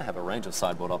 he's going to have a range of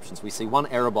sideboard options. We see 1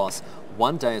 Erebos,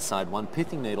 1 Deicide, 1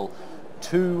 Pithing Needle,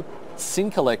 2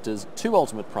 Sin Collectors, 2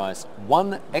 Ultimate Price,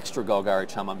 1 extra Golgari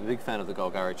Charm. I'm a big fan of the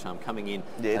Golgari Charm coming in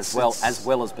as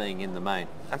well as being in the main.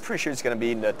 I'm pretty sure it's going to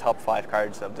be in the top 5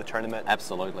 cards of the tournament.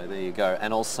 Absolutely, there you go.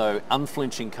 And also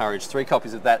Unflinching Courage, 3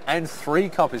 copies of that, and 3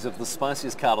 copies of the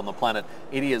spiciest card on the planet.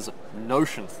 It is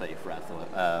Notion Thief,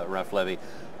 Raf Levy.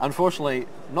 Unfortunately,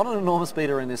 not an enormous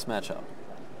beater in this matchup.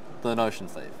 The Notion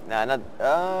Thief. Nah, not.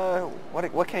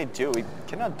 What can it do? It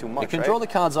cannot do much. It can draw the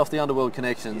cards off the Underworld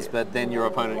Connections, but then your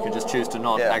opponent can just choose to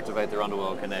not activate their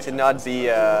Underworld Connection. To not be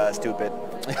stupid.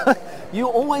 You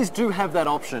always do have that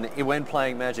option when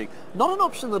playing Magic. Not an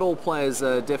option that all players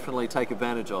definitely take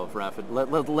advantage of, Raf.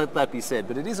 Let that be said,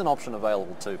 but it is an option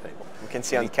available to people. We can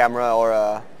see on camera or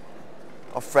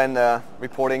a friend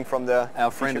reporting from our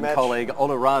friend and colleague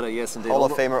Olorada, yes indeed. Hall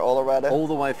of Famer Olorada. All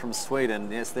the way from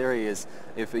Sweden. Yes, there he is.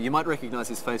 If you might recognise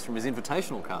his face from his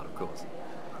invitational card, of course.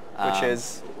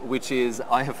 Which is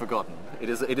I have forgotten. It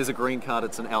is a green card.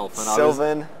 It's an elf.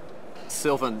 And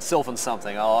Sylvan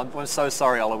something. Oh, I'm so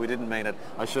sorry, Ola. We didn't mean it.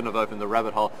 I shouldn't have opened the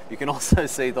rabbit hole. You can also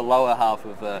see the lower half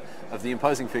of the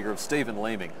imposing figure of Stephen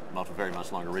Leeming. Not very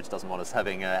much longer. Rich doesn't want us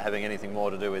having anything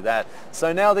more to do with that.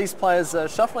 So now these players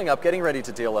shuffling up, getting ready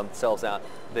to deal themselves out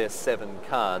their 7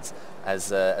 cards as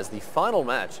the final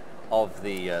match of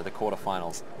the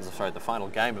quarterfinals. Sorry, the final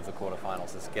game of the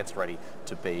quarterfinals as it gets ready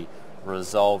to be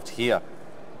resolved here.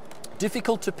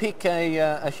 Difficult to pick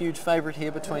a huge favourite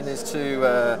here between these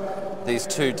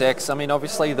two decks. I mean,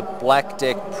 obviously the black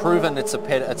deck proven it's a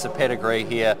pedigree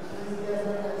here.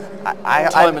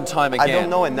 Time and time again. I don't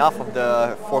know enough of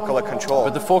the 4-color control.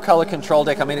 But the 4-color control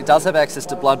deck, I mean, it does have access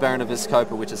to Blood Baron of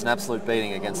Vizkopa, which is an absolute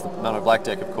beating against the mono-black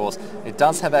deck, of course. It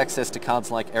does have access to cards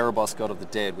like Erebos, God of the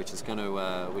Dead, which is going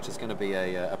to be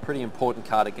a pretty important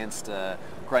card against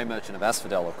Grey Merchant of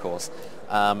Asphodel, of course.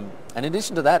 And in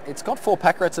addition to that, it's got 4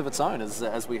 pack rats of its own,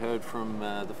 as we heard from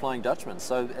the Flying Dutchman.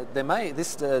 So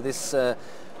this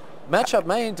matchup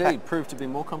may indeed prove to be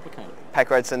more complicated.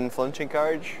 Pack rats and Flinching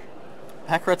Courage.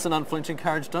 Pack rats and Unflinching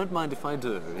Courage, don't mind if I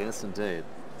do. Yes, indeed.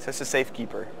 So it's a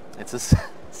safekeeper. It's a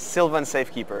Sylvan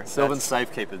Safekeeper. Sylvan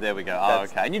Safekeeper, there we go. Oh,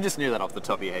 okay. And you just knew that off the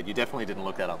top of your head. You definitely didn't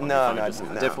look that up on your phone.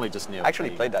 No. Definitely just knew it. I actually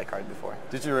played that card before.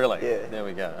 Did you really? Yeah. There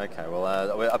we go. Okay,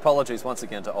 well, apologies once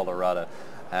again to Olorada.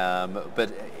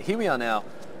 But here we are now,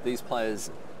 these players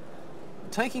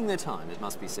taking their time, it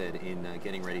must be said, in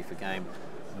getting ready for game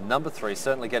number 3,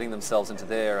 certainly getting themselves into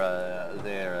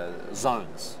their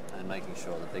zones and making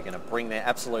sure that they're going to bring their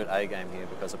absolute A game here,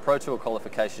 because a Pro Tour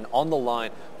qualification on the line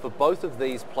for both of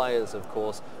these players, of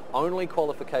course. Only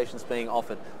qualifications being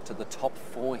offered to the top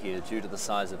 4 here due to the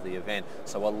size of the event.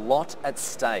 So a lot at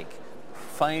stake.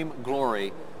 Fame,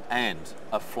 glory, and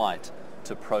a flight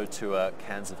to Pro Tour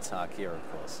Cans of Tarkir,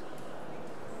 of course.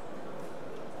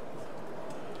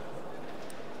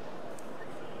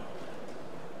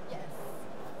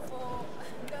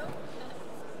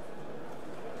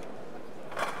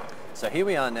 So here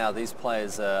we are now, these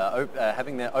players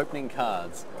having their opening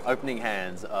hands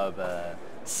of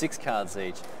 6 cards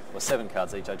each, or 7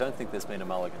 cards each. I don't think there's been a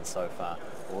mulligan so far.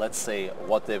 Let's see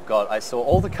what they've got. I saw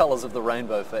all the colours of the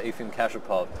rainbow for Efim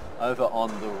Kashupov over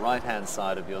on the right-hand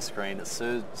side of your screen.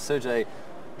 Sergei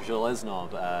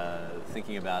Zheleznov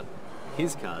thinking about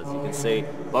his cards. You can see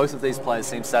both of these players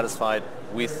seem satisfied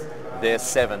with their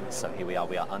 7. So here we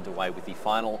are underway with the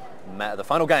final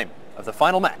game of the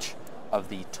final match of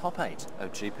the top 8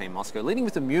 of GP Moscow, leading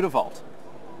with the Mutavault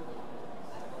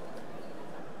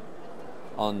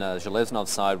on Zheleznov's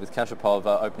side, with Kashupov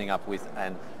opening up with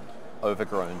an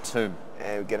Overgrown Tomb.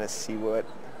 And we're going to see what...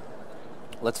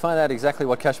 Let's find out exactly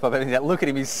what Kashupov is. Look at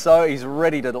him, he's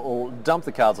ready to dump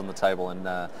the cards on the table, and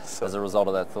as a result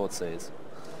of that, Thoughtseize.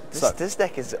 This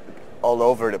deck is all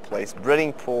over the place.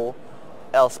 Breeding Pool,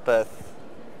 Elspeth.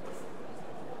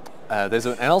 There's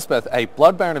an Elspeth, a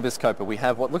Blood Baron of Vizkopa. We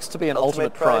have what looks to be an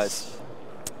Ultimate Price.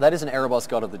 That is an Erebos,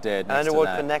 God of the Dead. An Underworld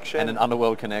Connection. And an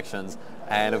Underworld Connections.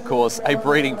 And of course, a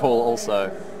Breeding Pool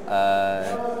also.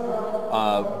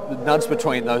 Nudged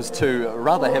between those 2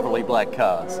 rather heavily black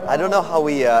cards. I don't know how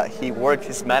he worked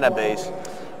his mana base,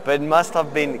 but it must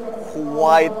have been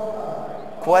quite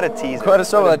quite a teaser. Quite a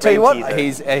story. I tell you what,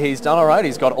 teaser. he's done all right.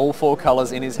 He's got all 4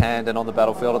 colours in his hand and on the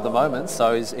battlefield at the moment,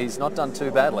 so he's not done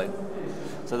too badly.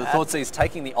 So the thoughts he's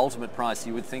taking the ultimate price.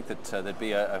 You would think that there'd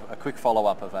be a quick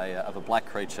follow-up of a black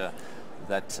creature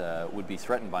that would be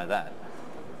threatened by that.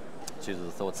 Due to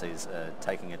the thoughts he's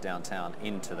taking it downtown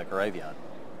into the graveyard.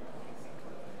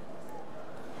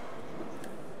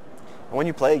 When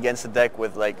you play against a deck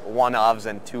with like 1 OVs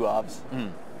and 2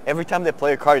 OVs, every time they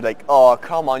play a card, you're like, oh,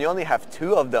 come on, you only have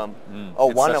 2 of them. Oh,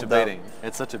 it's 1 such of a them. beating.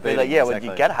 It's such a They're beating. like, yeah, exactly.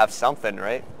 well, you gotta have something,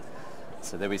 right?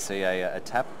 So there we see a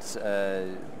tapped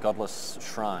Godless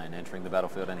Shrine entering the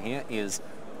battlefield, and here is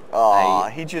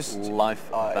he just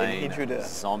Life-Bane he drew the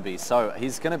zombie. So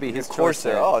he's going to be his choice Courser.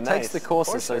 there. Oh, Takes nice. the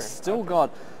Courser, so Courser. still got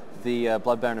the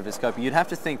Blood Baron of Viscopi. You'd have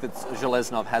to think that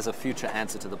Zheleznov has a future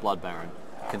answer to the Blood Baron,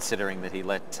 considering that he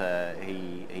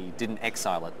he didn't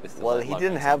exile it with the Well, Blood he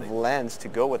didn't Baron have zombie. lands to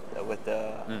go with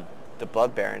the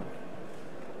Blood Baron.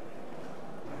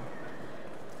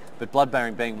 But Blood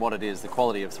Baron being what it is, the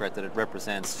quality of threat that it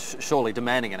represents, surely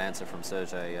demanding an answer from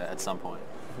Sergei at some point.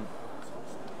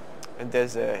 And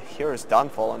there's a Hero's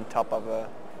Downfall on top of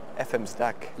FM's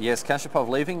deck. Yes, Kashapov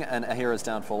leaving and a Hero's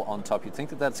Downfall on top. You'd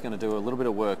think that that's going to do a little bit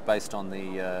of work based on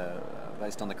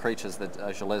the creatures that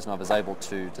Zheleznov is able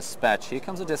to dispatch. Here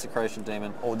comes a Desecration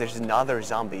Demon. Oh, there's another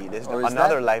zombie. There's Oh, is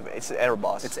another that- live. It's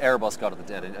Erebos. It's Erebos, God of the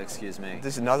Dead, excuse me.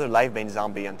 There's another Live-Bane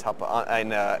zombie on top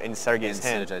in Sergei's In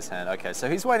hand. Sergei's hand. Okay, so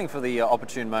he's waiting for the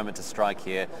opportune moment to strike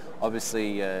here.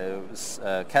 Obviously,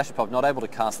 Kashapov not able to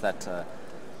cast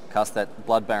that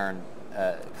Blood Baron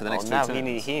for the next 2 now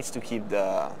turns. he needs to keep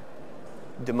the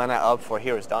mana up for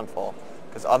Hero's Downfall,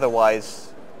 because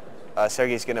otherwise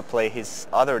Sergei's going to play his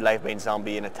other Live-Bane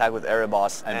zombie and attack with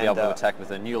Erebos. And be able to attack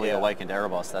with a newly yeah. awakened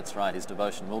Erebos. That's right. His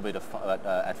devotion will be at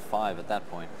 5 at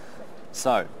that point.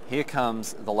 So here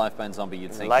comes the Life-Bane zombie.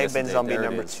 You'd think Live-Bane yes, zombie there it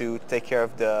number is. 2. Take care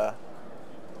of the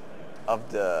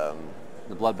The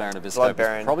Blood Baron of Blood Viscopi.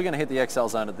 Baron. Probably going to hit the exile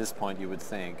zone at this point. You would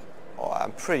think. Oh,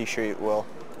 I'm pretty sure it will.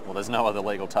 Well, there's no other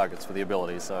legal targets for the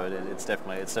ability, so it's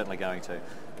certainly going to.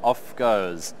 Off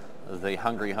goes the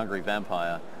hungry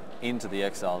vampire into the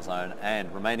exile zone,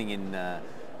 and remaining in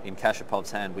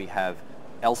Kashapov's hand, we have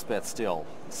Elspeth still,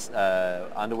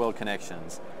 Underworld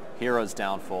Connections, Hero's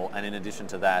Downfall, and in addition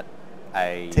to that,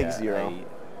 Take 0.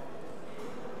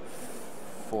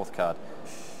 a 4th card.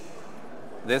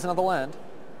 There's another land,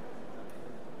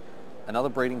 another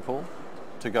breeding pool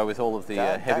to go with all of the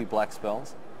heavy black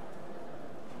spells.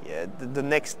 Yeah, the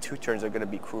next 2 turns are going to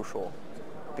be crucial,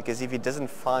 because if he doesn't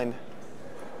find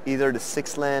either the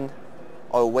 6th land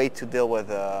or a way to deal with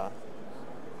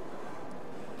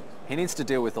He needs to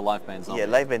deal with the Life-Bane zombie. yeah,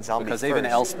 Live-Bane zombie because first. even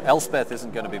Elspeth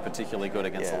isn't going to be particularly good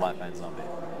against Yeah. the Life-Bane zombie.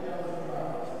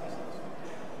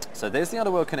 So there's the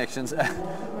Underworld Connections.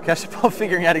 Kashapov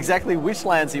figuring out exactly which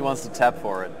lands he wants to tap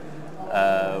for it,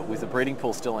 with the breeding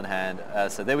pool still in hand.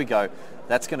 So there we go.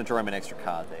 That's going to draw him an extra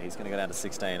card there. He's going to go down to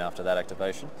 16 after that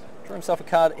activation. Draw himself a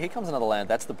card. Here comes another land.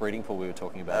 That's the breeding pool we were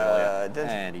talking about earlier.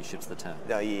 And he ships the turn.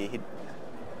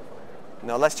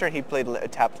 No, last turn he played a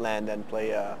tapped land and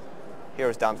play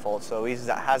Hero's Downfall, so he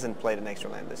hasn't played an extra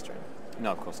land this turn.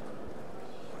 No, of course not.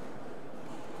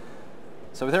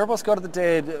 So with Erebos, God of the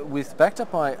Dead, with backed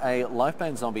up by a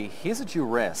Life-Bane zombie, here's a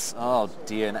Duress. Oh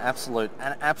dear, an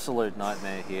absolute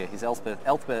nightmare here. His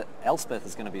Elspeth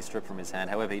is going to be stripped from his hand.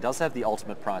 However, he does have the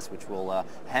ultimate price, which will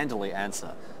handily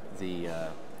answer the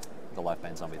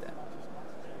Life-Bane zombie there.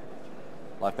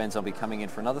 Life-Bane zombie coming in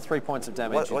for another 3 points of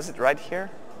damage. Was it right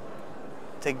here?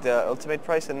 Take the ultimate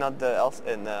price and not the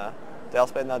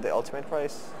Elspeth, not the ultimate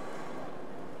price.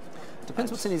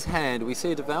 Depends what's in his hand. We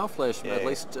see a Devour Flesh, Yeah, at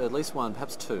least 1,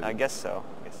 perhaps 2. I guess so.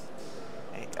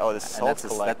 Oh, the Soul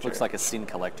Collector. That looks like a Sin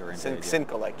Collector indeed. Sin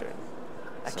Collector.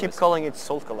 I So keep it's- calling it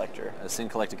Soul Collector. A Sin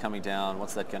Collector coming down.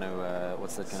 What's that going to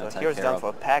So take here's care down of? for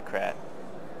a Pack Rat.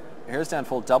 Here's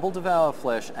Downfall, double Devour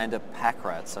Flesh and a Pack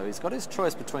Rat. So he's got his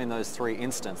choice between those 3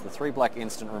 instants, the 3 black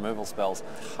instant removal spells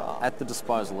at the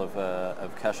disposal of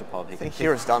Kashapov. I think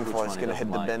Hero's Downfall is going to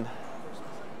hit the bin.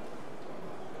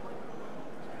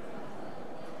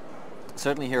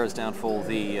 Certainly Hero's Downfall,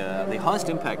 the highest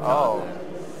impact card.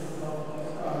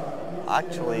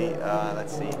 Actually,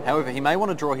 let's see. However, he may want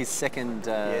to draw his second...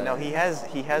 Yeah, no, he has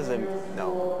a...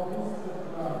 No.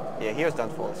 Yeah, Hero's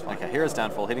Downfall is fine. Okay, Hero's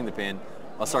Downfall, hitting the bin.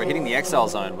 Oh, sorry, hitting the exile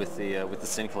zone with the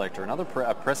Sin Collector. Another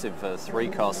oppressive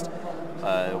 3-cost,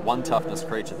 1 toughness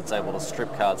creature that's able to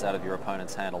strip cards out of your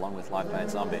opponent's hand along with Life-Bane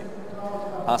Zombie.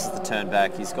 Passes the turn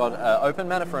back. He's got open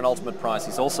mana for an ultimate price.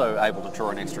 He's also able to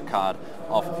draw an extra card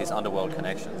off of his Underworld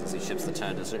Connections as he ships the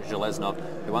turn to Zheleznov,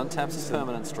 who untaps his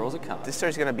permanents, draws a card. This turn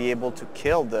is going to be able to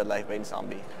kill the Life-Bane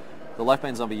Zombie. The The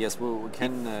Lifebane Zombie, yes,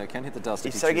 can hit the dust.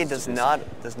 If Sergei does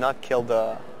not kill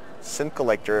the Sin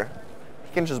Collector,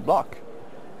 he can just block.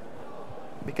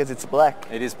 Because it's black.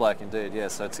 It is black indeed,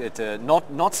 yes. So it's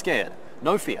not scared,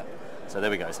 no fear. So there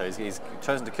we go. So he's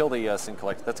chosen to kill the Sin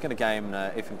Collector. That's going to gain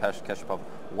Efim Kashapov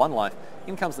 1 life.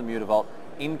 In comes the Mutavault.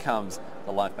 In comes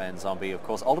the Lifebane Zombie. Of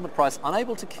course, Ultimate Price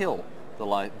unable to kill the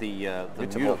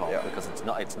Mutavault, yeah. because it's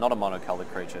not a monocolored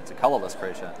creature. It's a colorless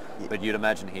creature. Yeah. But you'd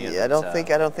imagine here. Yeah, I don't think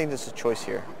there's a choice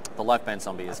here. The Lifebane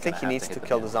Zombie is. I think he needs to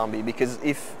kill the zombie, because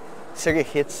if Sergei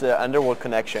hits Underworld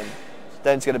Connection,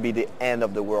 then it's going to be the end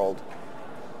of the world.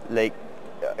 Like,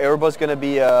 Erebos going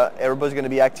to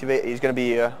be activated. He's going to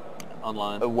be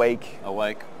online,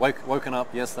 woken up.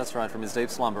 Yes, that's right, from his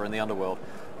deep slumber in the underworld.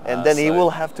 And then he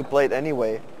will have to play it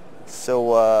anyway.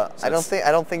 So I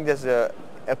don't think there's a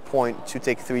point to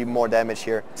take 3 more damage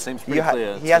here. Seems pretty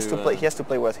clear. He has to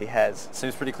play what he has.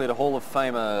 Seems pretty clear to Hall of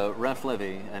Famer Raf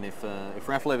Levy, and if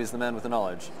Raf Levy is the man with the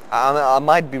knowledge, I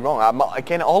might be wrong. I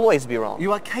can always be wrong.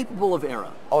 You are capable of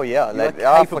error. Oh yeah, you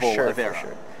are capable for sure, of error. For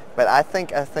sure. But I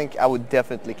think I would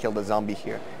definitely kill the zombie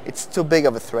here. It's too big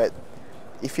of a threat.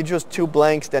 If he draws 2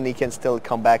 blanks, then he can still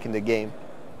come back in the game.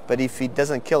 But if he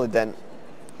doesn't kill it, then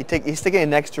he's taking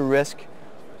an extra risk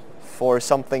for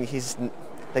something. He's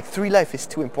like 3 life is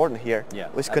too important here. Yeah,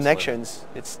 with absolutely. connections,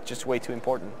 it's just way too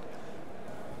important.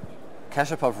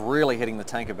 Kashapov really hitting the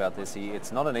tank about this.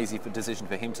 It's not an easy decision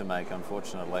for him to make,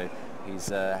 unfortunately. He's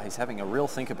having a real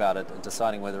think about it,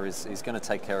 deciding whether he's going to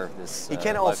take care of this. He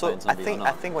can also. I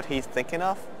think what he's thinking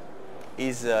of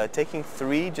is taking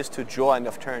 3 just to draw end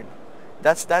of turn.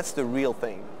 That's the real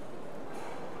thing.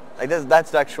 Like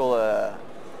that's the actual.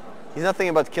 He's not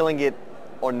thinking about killing it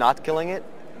or not killing it.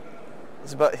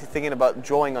 He's thinking about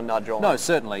drawing or not drawing. No,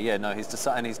 certainly, yeah. No, he's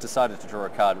decided to draw a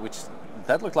card, which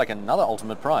that looked like another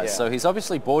ultimate prize. Yeah. So he's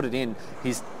obviously boarded in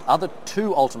his other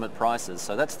 2 ultimate prizes.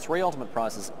 So that's 3 ultimate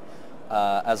prizes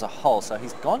as a whole. So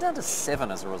he's gone down to 7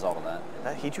 as a result of that.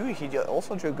 He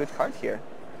also drew a good card here.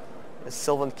 A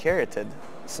Sylvan Caryatid.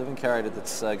 Sylvan Caryatid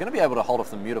that's going to be able to hold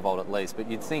off the Mutavault at least. But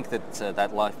you'd think that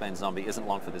that Lifebane Zombie isn't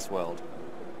long for this world.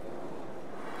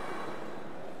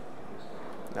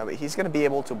 No, but he's going to be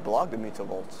able to block the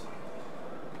Mutavault.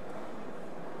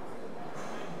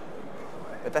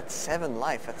 But that's 7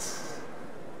 life.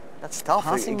 That's tough.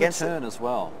 Passing the turn as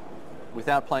well,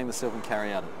 without playing the Sylvan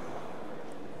Caryatid.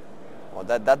 Well,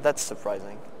 that's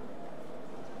surprising.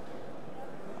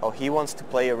 Oh, he wants to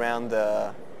play around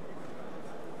the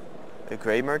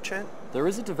Grey Merchant. There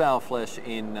is a Devour Flesh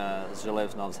in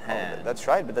Zheleznov's hand. Oh, that's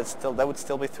right, but that would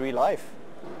still be 3 life.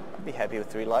 I'd be happy with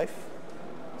 3 life.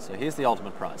 So here's the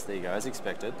ultimate prize. There you go, as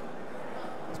expected.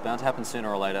 It's bound to happen sooner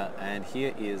or later. And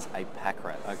here is a pack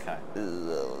rat. Okay.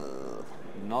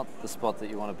 Not the spot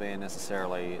that you want to be in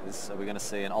necessarily. We're going to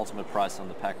see an ultimate price on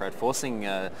the pack rat, forcing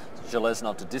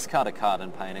Zheleznov to discard a card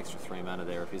and pay an extra 3 mana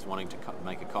there if he's wanting to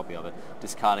make a copy of it,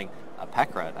 discarding a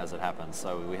pack rat as it happens.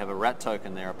 So we have a rat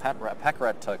token there, a pack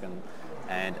rat token,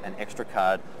 and an extra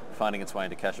card finding its way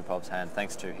into Kashapov's hand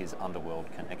thanks to his underworld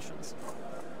connections.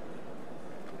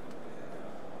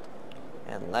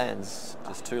 And lands.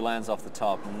 Just 2 lands off the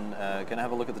top. Going to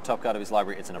have a look at the top card of his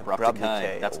library. It's an Abrupt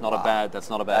Decay. That's not a bad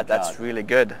card. That's really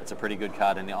good. It's a pretty good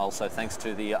card, and also thanks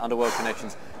to the underworld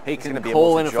connections, he can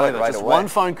call in a favor. Right just away.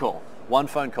 One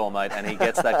phone call, mate, and he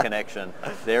gets that connection.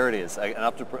 There it is,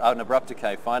 an Abrupt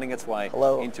Decay finding its way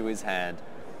into his hand,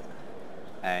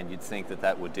 and you'd think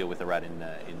that would deal with the rat in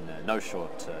no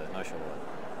short order.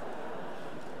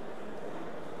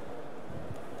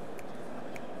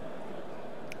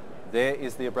 There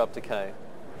is the Abrupt Decay.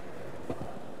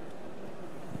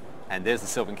 And there's the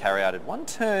Sylvan Caryatid. 1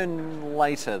 turn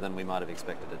later than we might have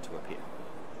expected it to appear.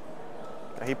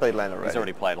 He played land already. He's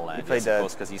already played a land, yes, of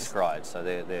course, because he scried. So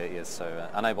there he is. So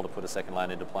unable to put a second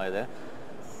land into play there.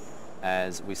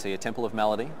 As we see a Temple of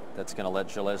Malady. That's going to let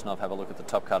Zheleznov have a look at the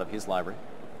top card of his library.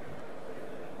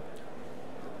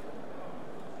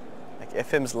 Like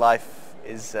FM's life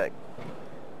is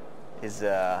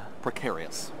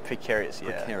precarious. Precarious,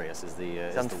 yeah. Precarious is the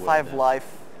He's on the word 5 there.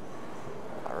 life.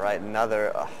 All right,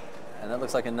 another. And that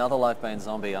looks like another Lifebane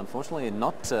Zombie. Unfortunately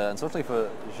for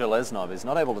Zheleznov, he's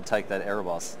not able to take that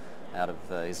Erebos out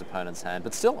of his opponent's hand,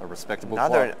 but still a respectable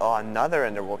another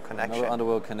Underworld Connection. Another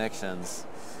Underworld Connections.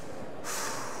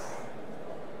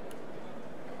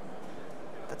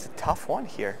 That's a tough one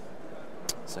here.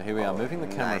 So here we are, moving the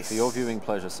camera for your viewing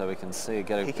pleasure, so we can see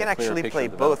He can actually play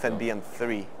both and be on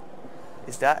 3.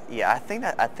 Is that? Yeah, I think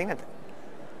that.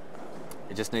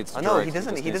 It just needs to. Oh no, he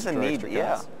doesn't need.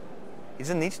 Yeah, he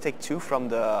doesn't need to take 2 from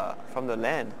the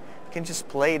land. He can just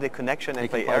play the connection and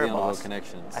play Erebos.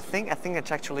 Connections. I think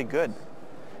it's actually good.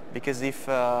 Because if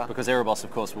Because Erebos,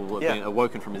 of course, will have been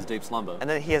awoken from his deep slumber. and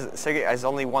then Sergey has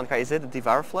only one card. Is it the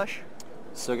Devour Flesh?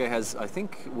 Sergey has, I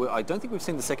don't think we've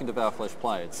seen the second Devour Flesh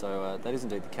played, so that is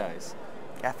indeed the case.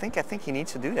 Yeah, I think he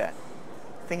needs to do that.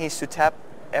 I think he needs to tap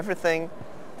everything,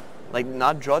 like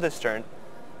not draw this turn,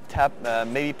 tap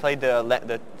maybe play the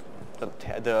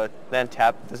land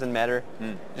tap, doesn't matter.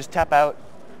 Just tap out,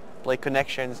 play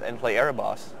connections and play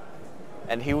Erebos,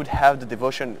 and he would have the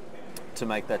devotion to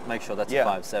make sure that's a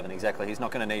 5/7 exactly. He's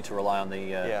not going to need to rely on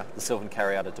the Sylvan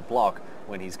Caryata to block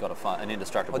when he's got an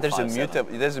indestructible. But there's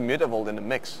 5/7. there's a Mutavolt in the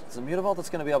mix. There's a Mutavolt that's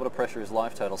going to be able to pressure his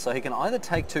life total, so he can either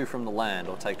take 2 from the land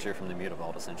or take 2 from the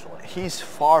Mutavolt essentially. He's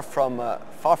far from like,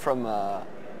 he's far from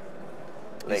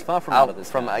out of this.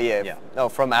 From no,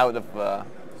 from out of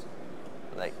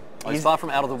like. He's far from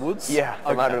out of the woods. Yeah,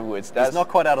 from out of the woods. He's not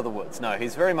quite out of the woods. No,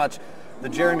 he's very much the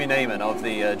Jeremy Neiman of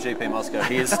the GP Moscow.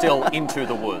 He is still into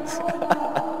the woods.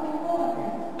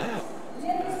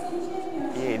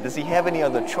 Yeah, does he have any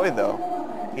other choice though?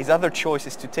 His other choice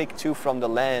is to take 2 from the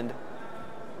land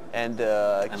and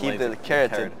keep the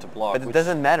carrot to block. But it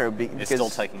doesn't matter because he's still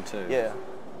taking 2. Yeah.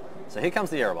 So here comes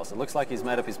the Erebos. It looks like he's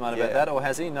made up his mind about that, or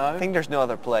has he? No. I think there's no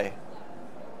other play.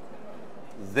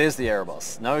 There's the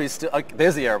Erebos. No, he's still. Okay,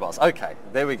 there's the Erebos. Okay,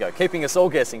 there we go. Keeping us all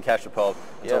guessing, Kashapov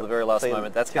until the very last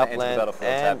moment. That's going to enter the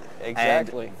battlefield tab.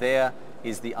 Exactly. And there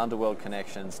is the Underworld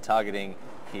Connections targeting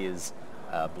his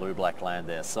blue-black land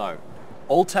there. So,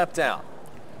 all tapped out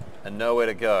and nowhere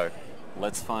to go.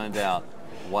 Let's find out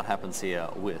what happens here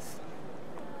with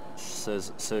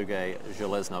Sergey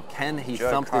Zheleznov. Can he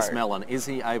thump this melon? Is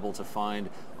he able to find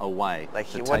a way to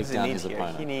take down his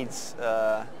opponent? He needs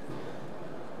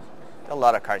a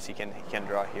lot of cards he can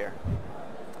draw here.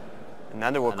 An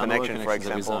Underworld Connection, for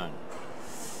example.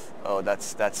 Oh,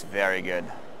 that's very good.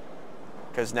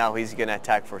 Because now he's gonna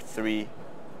attack for 3.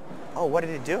 Oh, what did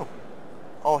he do?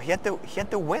 Oh, he had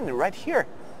the win right here.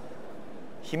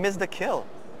 He missed the kill.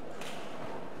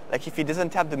 Like if he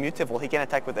doesn't tap the Mutavolt, he can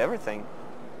attack with everything.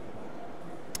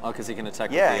 Oh, because he can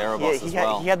attack with the Erebos as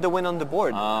well. He had the win on the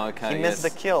board. Oh, okay. He missed the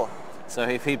kill. So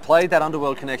if he played that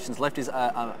Underworld Connections, left his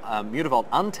Mutavolt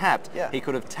untapped, he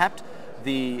could have tapped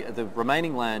the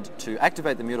remaining land to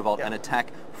activate the Mutavolt and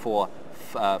attack for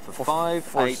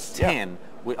 5, 8, 10.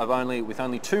 With only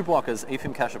 2 blockers.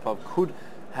 Efim Kashapov could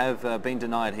have been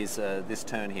denied his this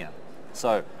turn here.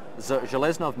 So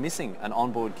Zheleznov missing an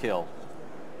onboard kill.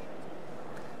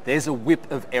 There's a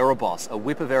whip of Erebos,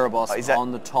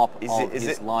 on the top of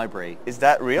his library. Is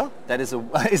that real?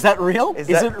 Is that real? Is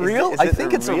it real? I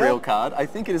think it's a real card. I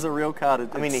think it is a real card.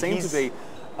 It seems to be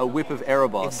a whip of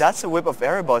Erebos. If that's a whip of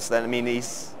Erebos, then I mean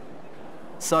he's...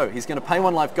 So he's going to pay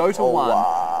 1 life, go to 1.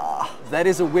 Wow. That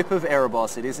is a whip of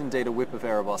Erebos. It is indeed a whip of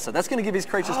Erebos. So that's going to give his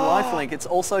creatures lifelink. It's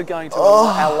also going to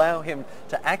allow him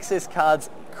to access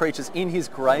creatures in his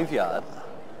graveyard.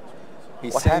 He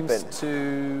seems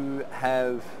to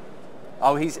have...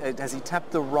 Oh, has he tapped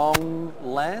the wrong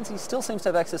lands? He still seems to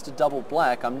have access to double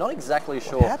black. I'm not exactly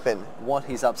sure what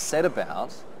he's upset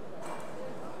about.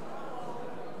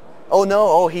 Oh no,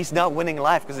 oh, he's not winning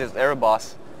life because there's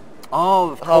Erebos. Oh,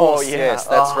 of course, yes,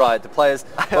 that's right. The players,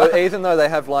 well, even though they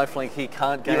have lifelink, he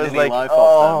can't gain any life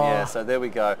off them. Yeah, so there we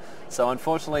go. So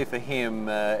unfortunately for him,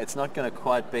 it's not going to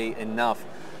quite be enough.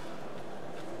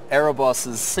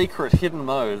 Erebos' secret hidden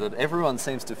mode that everyone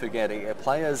seems to forget.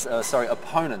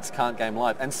 Opponents can't game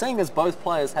life. And seeing as both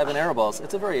players have an Erebos,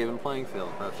 it's a very even playing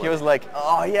field. He was like,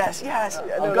 oh yes, yes.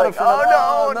 I've got it for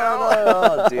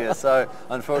oh dear. So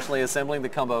unfortunately assembling the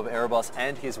combo of Erebos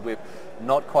and his whip,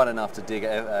 not quite enough to dig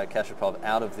Kashapov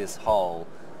out of this hole.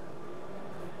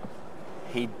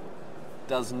 He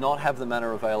does not have the mana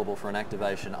available for an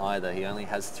activation either. He only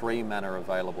has 3 mana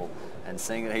available, and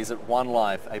seeing that he's at 1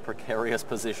 life, a precarious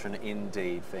position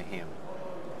indeed for him.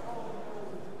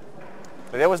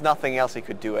 But there was nothing else he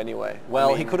could do anyway.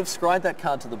 Well, he could have scried that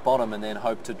card to the bottom and then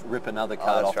hoped to rip another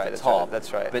card off the top.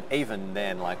 That's right. But even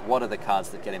then, like, what are the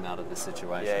cards that get him out of this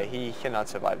situation? Yeah, he cannot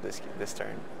survive this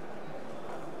turn.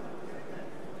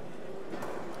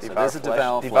 So there's a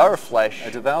Devour Flesh. A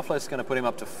Devour Flesh is going to put him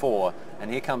up to 4, and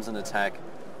here comes an attack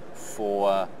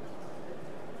for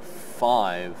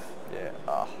 5.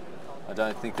 Yeah. I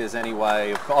don't think there's any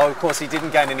way. Of course, he didn't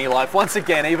gain any life once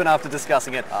again, even after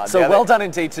discussing it. So well done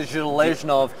indeed to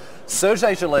Zheleznov.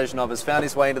 Sergey Zheleznov has found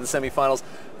his way into the semi-finals,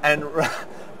 and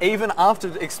even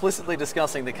after explicitly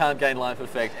discussing the can't gain life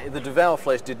effect, the Devour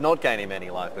Flesh did not gain him any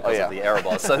life because of the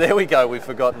Erebos. So there we go. We've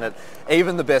forgotten it.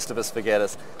 Even the best of us forget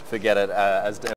it. As